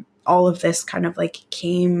all of this kind of like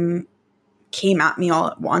came at me all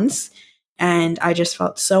at once. And I just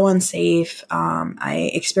felt so unsafe.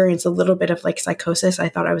 I experienced a little bit of like psychosis. I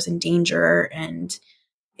thought I was in danger. And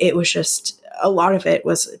it was just, a lot of it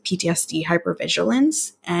was PTSD,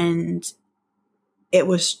 hypervigilance. And it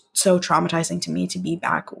was so traumatizing to me to be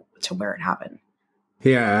back to where it happened.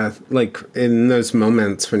 Yeah, like in those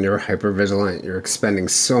moments when you're hypervigilant, you're expending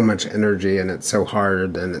so much energy and it's so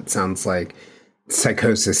hard. And it sounds like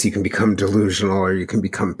psychosis, you can become delusional or you can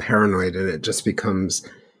become paranoid, and it just becomes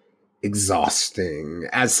exhausting.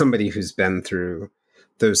 As somebody who's been through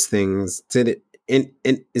those things, did it, and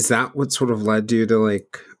is that what sort of led you to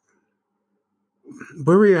like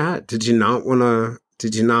where were you at? Did you not want to?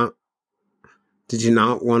 Did you not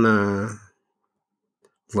want to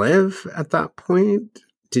live at that point?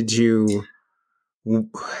 Did you?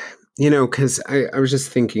 Because I was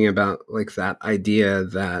just thinking about like that idea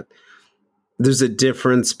that there's a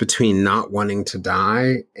difference between not wanting to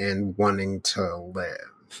die and wanting to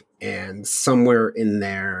live. And somewhere in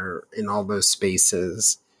there, in all those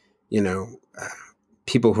spaces, you know, uh,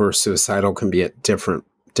 people who are suicidal can be at different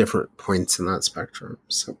points in that spectrum.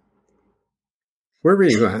 So, where were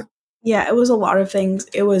you at? Yeah, it was a lot of things.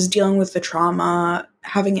 It was dealing with the trauma,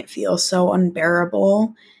 having it feel so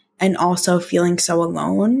unbearable, and also feeling so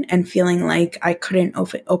alone and feeling like I couldn't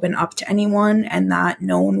open up to anyone and that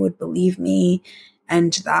no one would believe me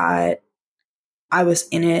and that I was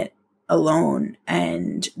in it alone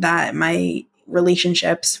and that my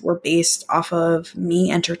relationships were based off of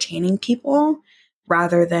me entertaining people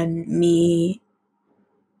rather than me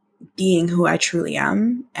being who I truly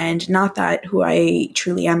am. And not that who I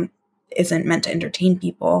truly am isn't meant to entertain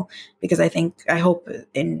people, because I hope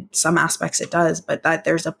in some aspects it does, but that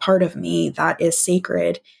there's a part of me that is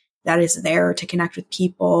sacred, that is there to connect with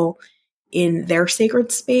people in their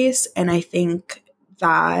sacred space. And I think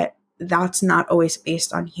that that's not always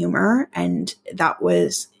based on humor. And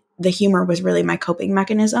the humor was really my coping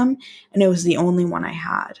mechanism. And it was the only one I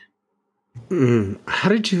had. How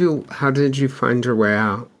did you find your way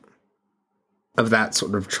out of that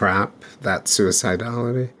sort of trap, that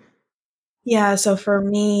suicidality? Yeah. So for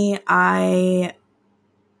me, I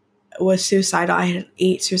was suicidal. I had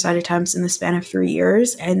 8 suicide attempts in the span of 3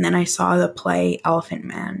 years. And then I saw the play Elephant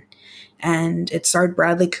Man, and it starred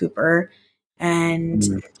Bradley Cooper. And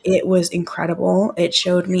Mm. it was incredible. It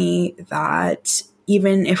showed me that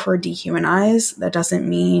even if we're dehumanized, that doesn't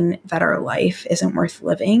mean that our life isn't worth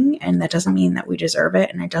living. And that doesn't mean that we deserve it.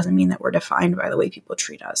 And it doesn't mean that we're defined by the way people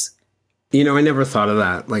treat us. I never thought of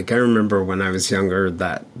that. Like, I remember when I was younger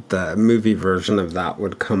that the movie version of that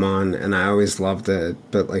would come on, and I always loved it.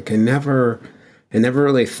 But like, I never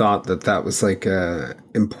really thought that that was like a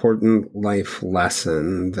important life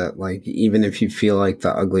lesson. That like, even if you feel like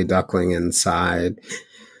the ugly duckling inside,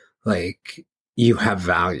 like you have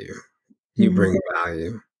value, you Mhm. bring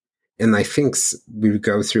value. And I think we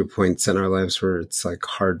go through points in our lives where it's like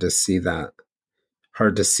hard to see that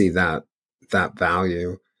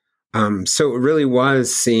value. So it really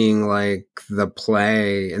was seeing like the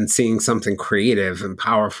play and seeing something creative and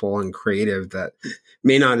powerful and creative that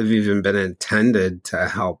may not have even been intended to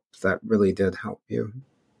help, that really did help you.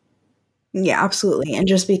 Yeah, absolutely. And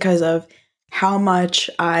just because of how much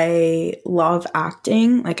I love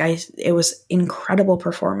acting, it was incredible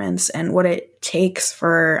performance, and what it takes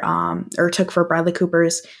for, or took for Bradley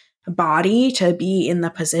Cooper's body to be in the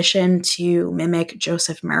position to mimic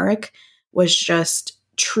Joseph Merrick was just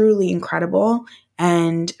truly incredible.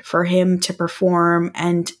 And for him to perform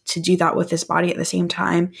and to do that with his body at the same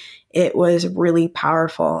time, it was really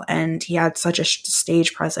powerful. And he had such a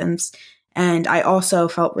stage presence, and I also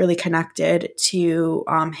felt really connected to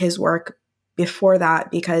his work before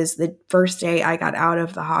that, because the first day I got out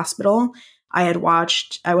of the hospital, I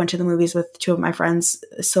went to the movies with 2 of my friends,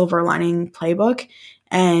 Silver Lining Playbook.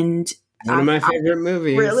 And One of my favorite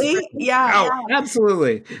movies. really, yeah, Oh,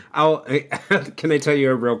 absolutely. Can I tell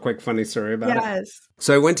you a real quick funny story about it? yes.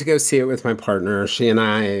 So I went to go see it with my partner. She and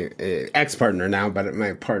I, ex-partner now, but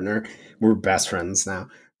my partner, we're best friends now.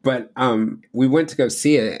 But we went to go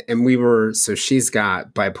see it, and so she's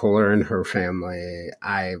got bipolar in her family.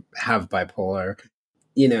 I have bipolar,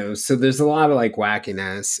 so there's a lot of like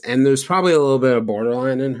wackiness, and there's probably a little bit of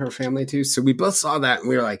borderline in her family too. So we both saw that, and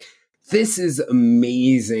we were like, this is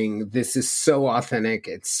amazing. This is so authentic.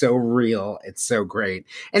 It's so real. It's so great.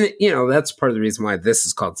 And, that's part of the reason why this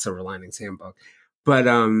is called Silver Linings Handbook. But,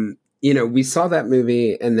 we saw that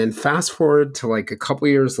movie, and then fast forward to like a couple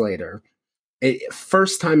years later,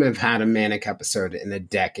 first time I've had a manic episode in a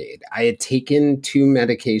decade. I had taken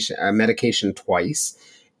medication twice,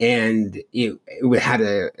 and it was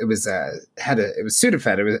Sudafed.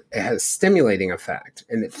 It had a stimulating effect,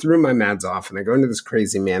 and it threw my meds off. And I go into this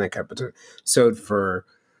crazy manic episode for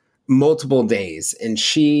multiple days, and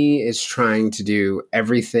she is trying to do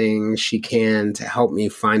everything she can to help me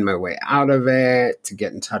find my way out of it, to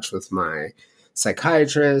get in touch with my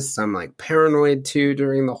psychiatrist. I'm like paranoid too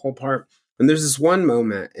during the whole part. And there's this one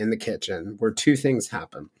moment in the kitchen where two things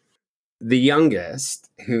happen. The youngest,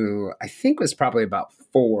 who I think was probably about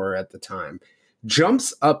 4 at the time,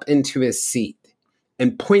 jumps up into his seat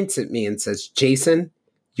and points at me and says, "Jason,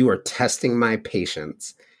 you are testing my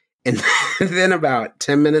patience." And then about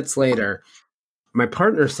 10 minutes later, my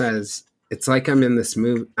partner says, "It's like I'm in this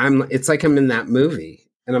movie. It's like I'm in that movie."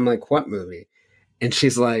 And I'm like, "What movie?" And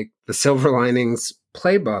she's like, the Silver Linings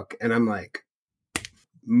Playbook. And I'm like,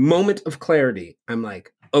 moment of clarity. I'm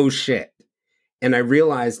like, oh shit. And I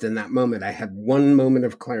realized in that moment, I had one moment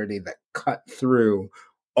of clarity that cut through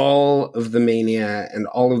all of the mania and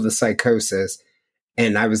all of the psychosis.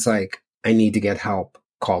 And I was like, I need to get help.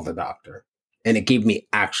 Call the doctor. And it gave me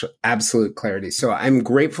absolute clarity. So I'm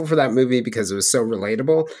grateful for that movie because it was so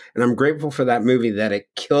relatable. And I'm grateful for that movie that it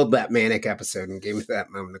killed that manic episode and gave me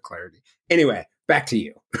that moment of clarity. Anyway, back to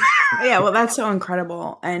you. Yeah, well, that's so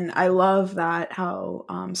incredible. And I love that how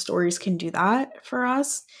stories can do that for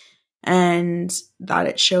us and that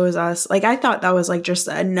it shows us. Like, I thought that was like just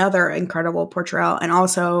another incredible portrayal. And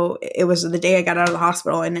also, it was the day I got out of the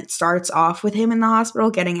hospital and it starts off with him in the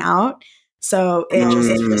hospital getting out. So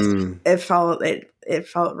it felt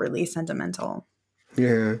really sentimental.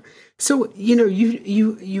 Yeah. So,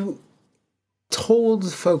 you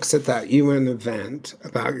told folks at that UN event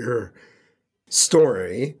about your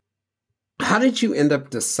story. How did you end up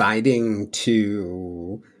deciding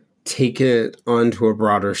to take it onto a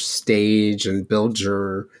broader stage and build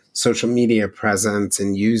your social media presence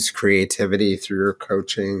and use creativity through your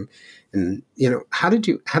coaching? And, how did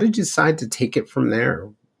you decide to take it from there?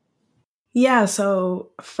 Yeah,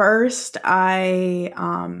 so first after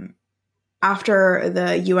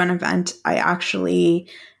the UN event, I actually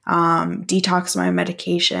detoxed my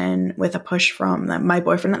medication with a push from my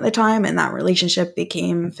boyfriend at the time, and that relationship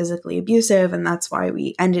became physically abusive, and that's why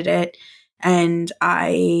we ended it. And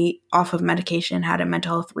I, off of medication, had a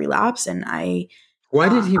mental health relapse, and Why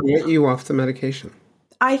did he want you off the medication?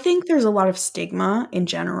 I think there's a lot of stigma in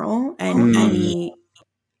general, and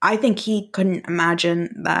I think he couldn't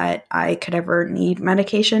imagine that I could ever need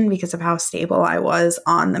medication because of how stable I was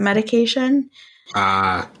on the medication.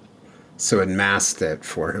 So it masked it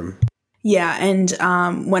for him. Yeah, and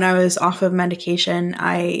when I was off of medication,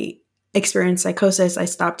 I experienced psychosis. I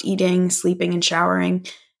stopped eating, sleeping, and showering,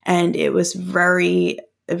 and it was very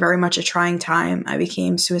much a trying time. I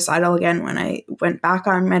became suicidal again when I went back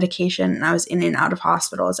on medication, and I was in and out of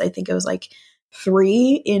hospitals. I think it was like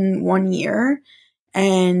 3 in 1 year,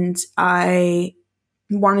 and I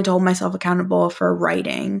wanted to hold myself accountable for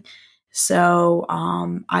writing. So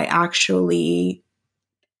I actually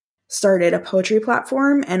started a poetry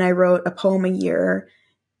platform and I wrote a poem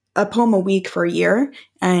a poem a week for a year.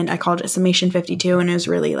 And I called it Summation 52. And it was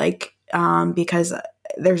really like, because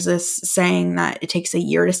there's this saying that it takes a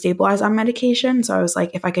year to stabilize on medication. So I was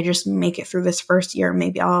like, if I could just make it through this first year,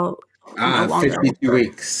 maybe I'll no longer. 52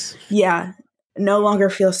 weeks. Yeah. No longer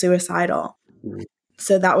feel suicidal.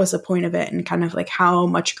 So that was the point of it, and kind of like how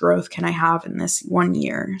much growth can I have in this 1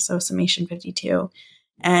 year? So Summation 52.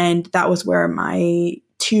 And that was where my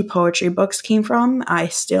 2 poetry books came from. I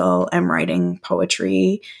still am writing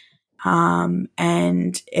poetry.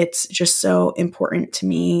 And it's just so important to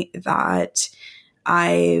me that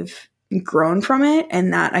I've grown from it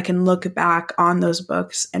and that I can look back on those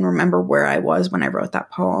books and remember where I was when I wrote that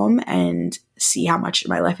poem and see how much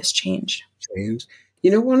my life has changed.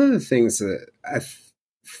 One of the things that I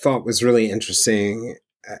thought was really interesting,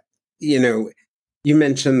 you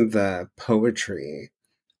mentioned the poetry.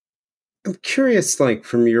 I'm curious, like,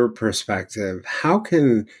 from your perspective, how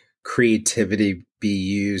can creativity be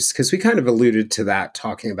used? Because we kind of alluded to that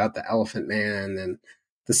talking about the Elephant Man and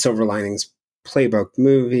the Silver Linings Playbook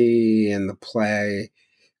movie and the play.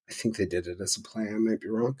 I think they did it as a play. I might be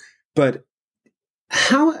wrong. But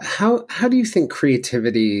how do you think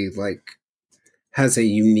creativity, like, has a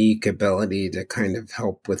unique ability to kind of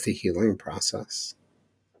help with the healing process?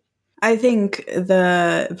 I think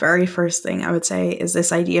the very first thing I would say is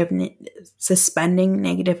this idea of suspending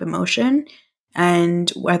negative emotion, and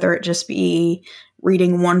whether it just be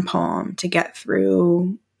reading one poem to get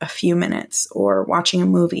through a few minutes, or watching a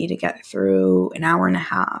movie to get through an hour and a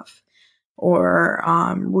half, or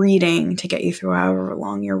reading to get you through however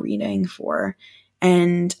long you're reading for.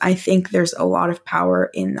 And I think there's a lot of power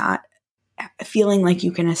in that, feeling like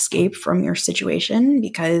you can escape from your situation,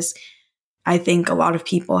 because I think a lot of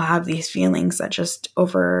people have these feelings that just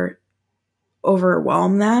overwhelm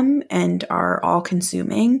them and are all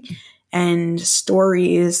consuming. And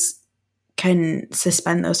stories can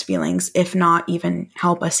suspend those feelings, if not even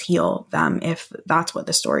help us heal them, if that's what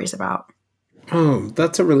the story is about. Oh,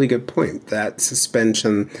 that's a really good point. That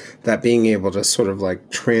suspension, that being able to sort of like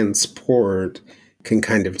transport can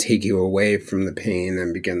kind of take you away from the pain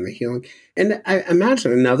and begin the healing. And I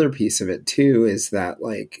imagine another piece of it too is that,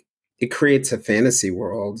 like, it creates a fantasy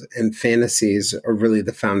world, and fantasies are really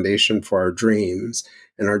the foundation for our dreams,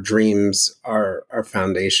 and our dreams are our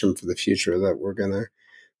foundation for the future that we're going to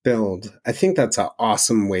build. I think that's an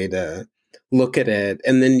awesome way to look at it.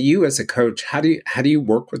 And then you as a coach, how do you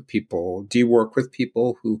work with people? Do you work with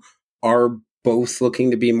people who are both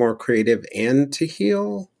looking to be more creative and to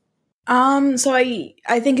heal? So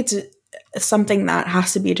I think it's something that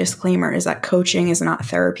has to be a disclaimer is that coaching is not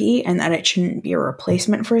therapy and that it shouldn't be a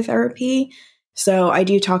replacement for therapy. So I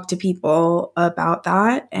do talk to people about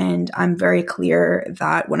that, and I'm very clear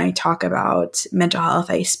that when I talk about mental health,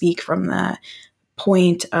 I speak from the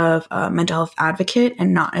point of a mental health advocate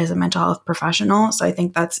and not as a mental health professional. So I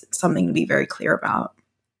think that's something to be very clear about.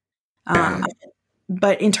 Yeah. Um,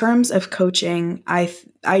 but in terms of coaching,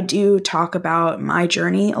 I do talk about my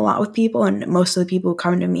journey a lot with people, and most of the people who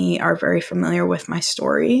come to me are very familiar with my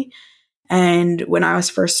story. And when I was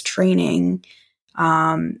first training,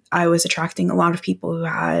 I was attracting a lot of people who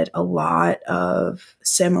had a lot of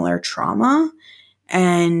similar trauma,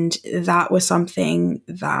 and that was something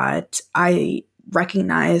that I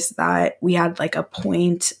recognized that we had like a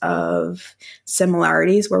point of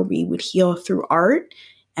similarities where we would heal through art.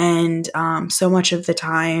 And so much of the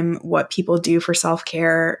time, what people do for self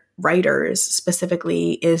care, writers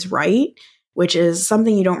specifically, is write, which is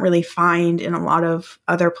something you don't really find in a lot of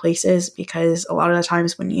other places because a lot of the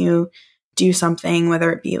times when you do something,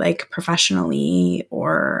 whether it be like professionally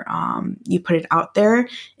or you put it out there,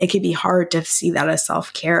 it can be hard to see that as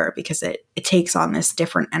self care because it takes on this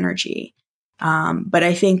different energy. But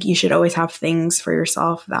I think you should always have things for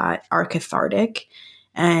yourself that are cathartic.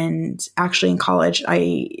 And actually, in college,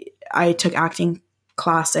 I took acting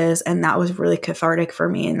classes, and that was really cathartic for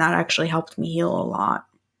me, and that actually helped me heal a lot.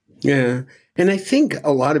 Yeah. And I think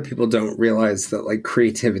a lot of people don't realize that like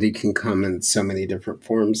creativity can come in so many different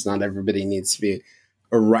forms. Not everybody needs to be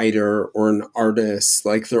a writer or an artist.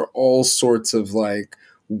 Like there are all sorts of like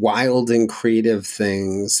wild and creative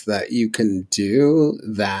things that you can do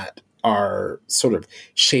that are sort of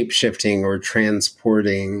shape shifting or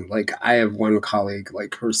transporting. Like I have one colleague,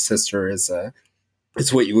 like her sister is a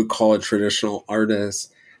it's what you would call a traditional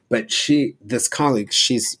artist. But this colleague,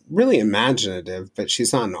 she's really imaginative, but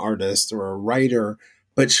she's not an artist or a writer.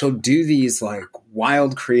 But she'll do these like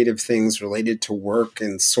wild creative things related to work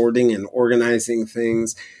and sorting and organizing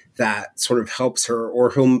things that sort of helps her,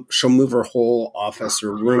 or she'll move her whole office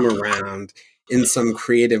or room around in some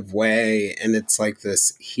creative way. And it's like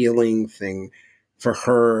this healing thing for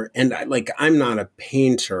her. And I'm not a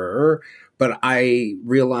painter, but I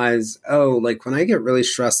realize, oh, like when I get really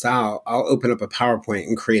stressed out, I'll open up a PowerPoint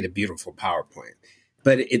and create a beautiful PowerPoint.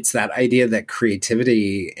 But it's that idea that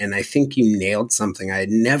creativity, and I think you nailed something I had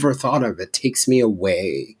never thought of. It takes me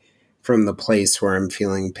away from the place where I'm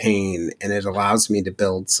feeling pain, and it allows me to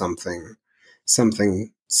build something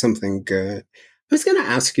good. I was going to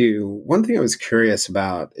ask you one thing I was curious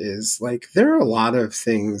about is like there are a lot of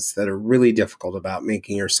things that are really difficult about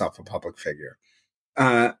making yourself a public figure.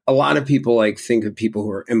 A lot of people like think of people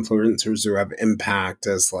who are influencers who have impact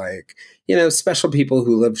as like, special people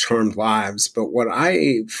who live charmed lives. But what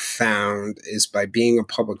I found is by being a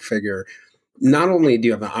public figure, not only do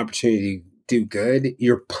you have an opportunity to do good,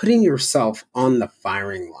 you're putting yourself on the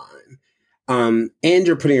firing line. And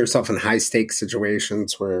you're putting yourself in high stakes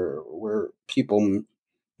situations where people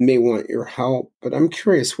may want your help. But I'm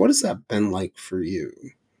curious, what has that been like for you?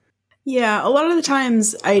 Yeah, a lot of the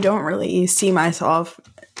times I don't really see myself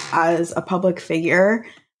as a public figure.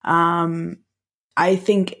 Um, I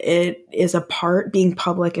think being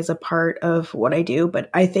public is a part of what I do, but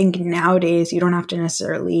I think nowadays you don't have to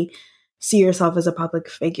necessarily see yourself as a public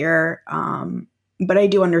figure. But I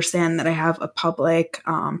do understand that I have a public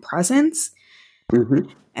presence.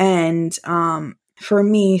 Mm-hmm. And for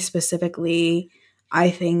me specifically, I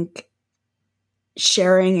think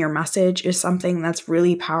sharing your message is something that's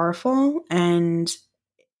really powerful. And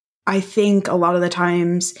I think a lot of the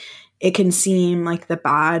times it can seem like the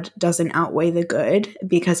bad doesn't outweigh the good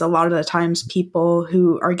because a lot of the times people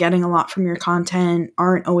who are getting a lot from your content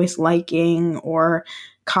aren't always liking or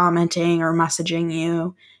commenting or messaging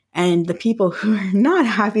you. And the people who are not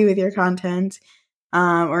happy with your content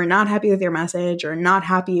or not happy with your message or not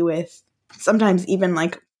happy with sometimes even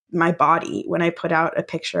like my body when I put out a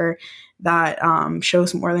picture that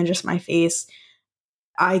shows more than just my face,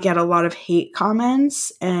 I get a lot of hate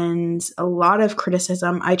comments and a lot of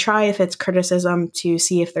criticism. I try, if it's criticism, to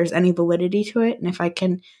see if there's any validity to it and if I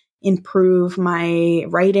can improve my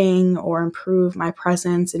writing or improve my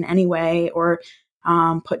presence in any way or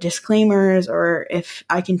put disclaimers or if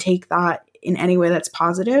I can take that in any way that's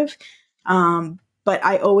positive. But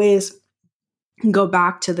I always go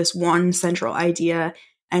back to this one central idea,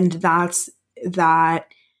 and that's that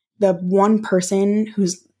the one person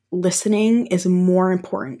who's listening is more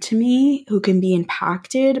important to me, who can be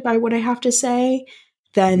impacted by what I have to say.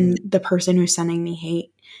 than the person who's sending me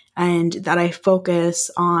hate, and that I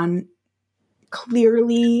focus on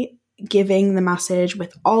clearly giving the message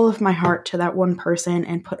with all of my heart to that one person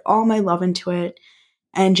and put all my love into it,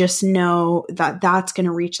 and just know that that's going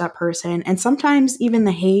to reach that person. And sometimes even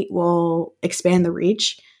the hate will expand the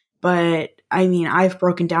reach. But I mean, I've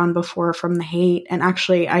broken down before from the hate. And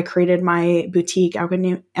actually, I created my boutique,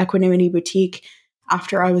 Equanimity Boutique,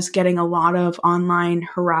 after I was getting a lot of online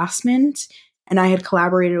harassment. And I had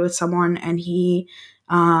collaborated with someone, and he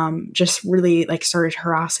just really like started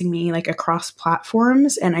harassing me like across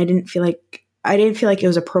platforms. And I didn't feel like it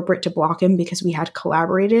was appropriate to block him because we had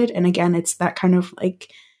collaborated. And again, it's that kind of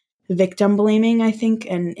like victim blaming, I think,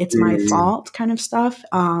 and it's my fault kind of stuff.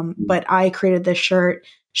 But I created this shirt,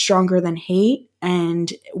 Stronger Than Hate.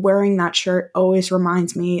 And wearing that shirt always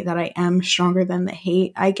reminds me that I am stronger than the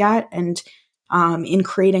hate I get. And in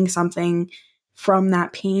creating something from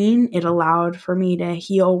that pain, it allowed for me to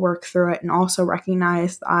heal, work through it, and also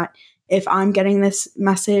recognize that if I'm getting this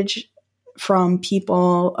message from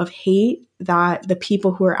people of hate, that the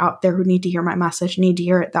people who are out there who need to hear my message need to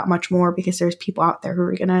hear it that much more, because there's people out there who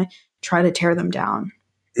are going to try to tear them down.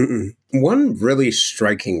 One really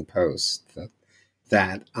striking post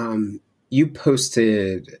that you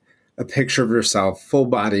posted a picture of yourself, full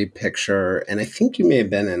body picture, and I think you may have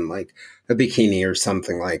been in like a bikini or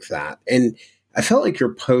something like that. And I felt like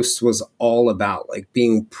your post was all about like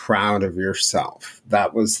being proud of yourself.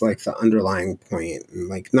 That was like the underlying point, and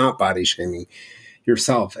like not body shaming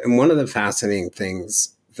yourself. And one of the fascinating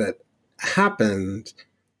things that happened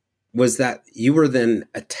was that you were then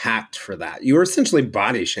attacked for that. You were essentially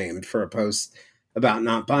body shamed for a post about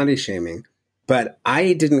not body shaming. But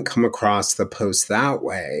I didn't come across the post that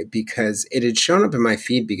way because it had shown up in my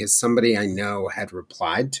feed because somebody I know had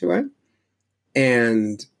replied to it.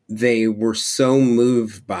 And they were so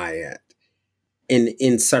moved by it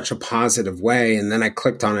in such a positive way. And then I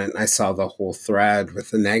clicked on it and I saw the whole thread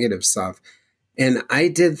with the negative stuff. And I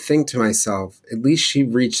did think to myself, at least she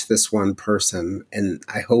reached this one person. And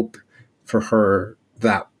I hope for her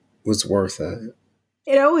that was worth it.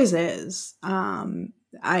 It always is.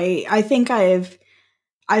 I think I've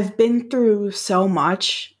been through so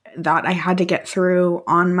much that I had to get through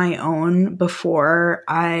on my own before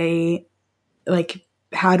I like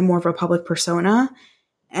had more of a public persona.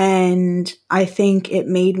 And I think it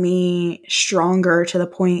made me stronger to the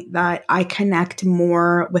point that I connect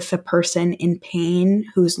more with the person in pain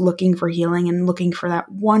who's looking for healing and looking for that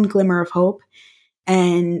one glimmer of hope,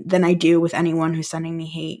 and than I do with anyone who's sending me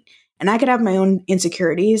hate. And I could have my own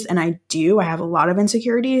insecurities, and I have a lot of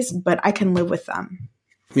insecurities, but I can live with them.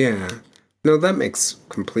 Yeah. No, that makes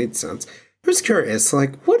complete sense. I was curious,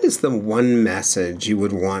 like, what is the one message you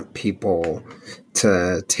would want people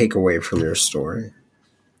to take away from your story?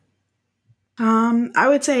 I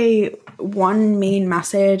would say one main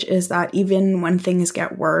message is that even when things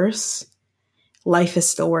get worse, life is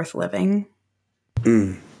still worth living.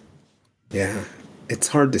 Yeah. It's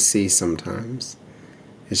hard to see sometimes.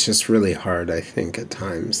 It's just really hard, I think, at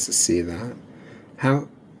times to see that. How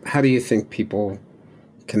do you think people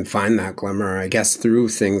can find that glimmer? I guess through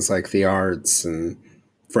things like the arts and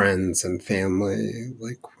friends and family.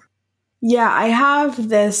 Like, Yeah, I have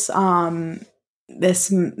this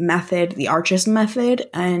method, the Arches method,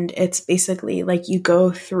 and it's basically like you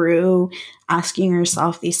go through asking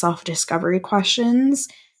yourself these self-discovery questions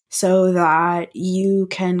so that you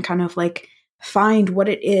can kind of like find what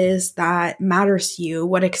it is that matters to you,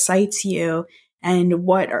 what excites you, and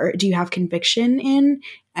do you have conviction in,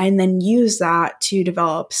 and then use that to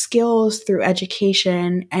develop skills through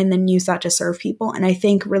education, and then use that to serve people. And I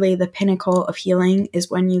think really the pinnacle of healing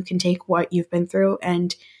is when you can take what you've been through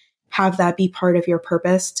and have that be part of your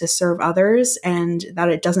purpose to serve others, and that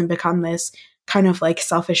it doesn't become this kind of like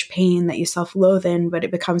selfish pain that you self-loathe in, but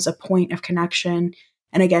it becomes a point of connection.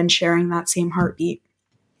 And again, sharing that same heartbeat.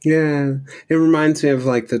 yeah, it reminds me of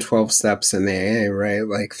like the 12 steps in AA, right?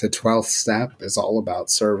 Like the 12th step is all about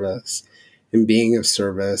service and being of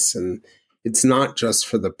service. And it's not just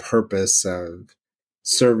for the purpose of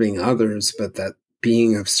serving others, but that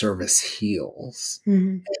being of service heals.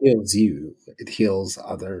 Mm-hmm. It heals you, it heals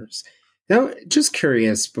others. Now, just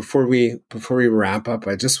curious, before we wrap up,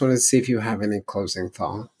 I just want to see if you have any closing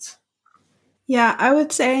thoughts. Yeah, I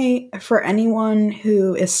would say for anyone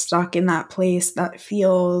who is stuck in that place that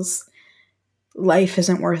feels life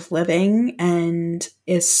isn't worth living and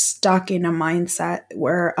is stuck in a mindset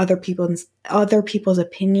where other people's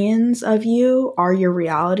opinions of you are your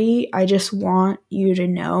reality, I just want you to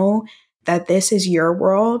know that this is your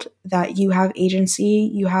world, that you have agency,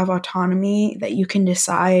 you have autonomy, that you can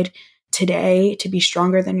decide today to be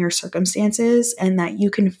stronger than your circumstances, and that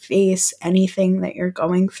you can face anything that you're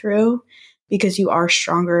going through because you are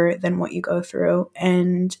stronger than what you go through.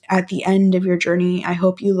 And at the end of your journey, I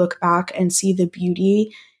hope you look back and see the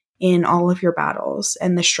beauty in all of your battles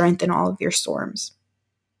and the strength in all of your storms.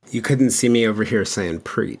 You couldn't see me over here saying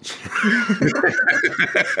preach.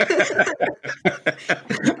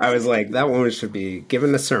 I was like, that woman should be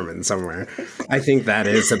giving a sermon somewhere. I think that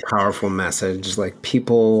is a powerful message. Like,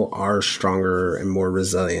 people are stronger and more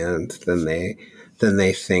resilient than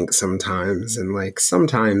they think sometimes. And like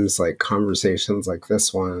sometimes like conversations like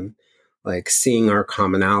this one, like seeing our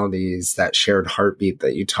commonalities, that shared heartbeat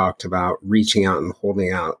that you talked about, reaching out and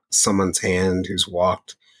holding out someone's hand who's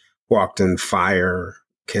walked in fire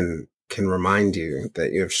can remind you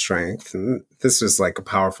that you have strength. And this was like a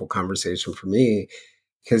powerful conversation for me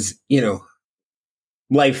because,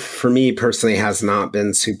 life for me personally has not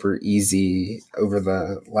been super easy over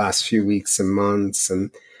the last few weeks and months. And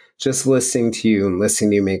just listening to you and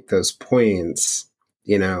listening to you make those points,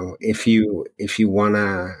 if you want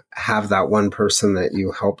to have that one person that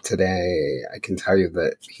you help today, I can tell you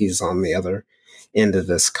that he's on the other end of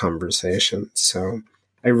this conversation. So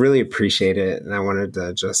I really appreciate it. And I wanted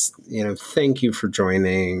to just, thank you for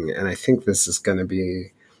joining. And I think this is going to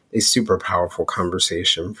be a super powerful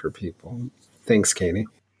conversation for people. Thanks, Katie.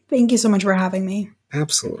 Thank you so much for having me.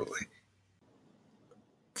 Absolutely.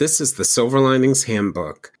 This is the Silver Linings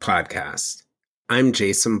Handbook podcast. I'm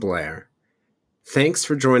Jason Blair. Thanks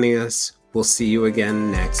for joining us. We'll see you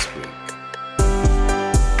again next week.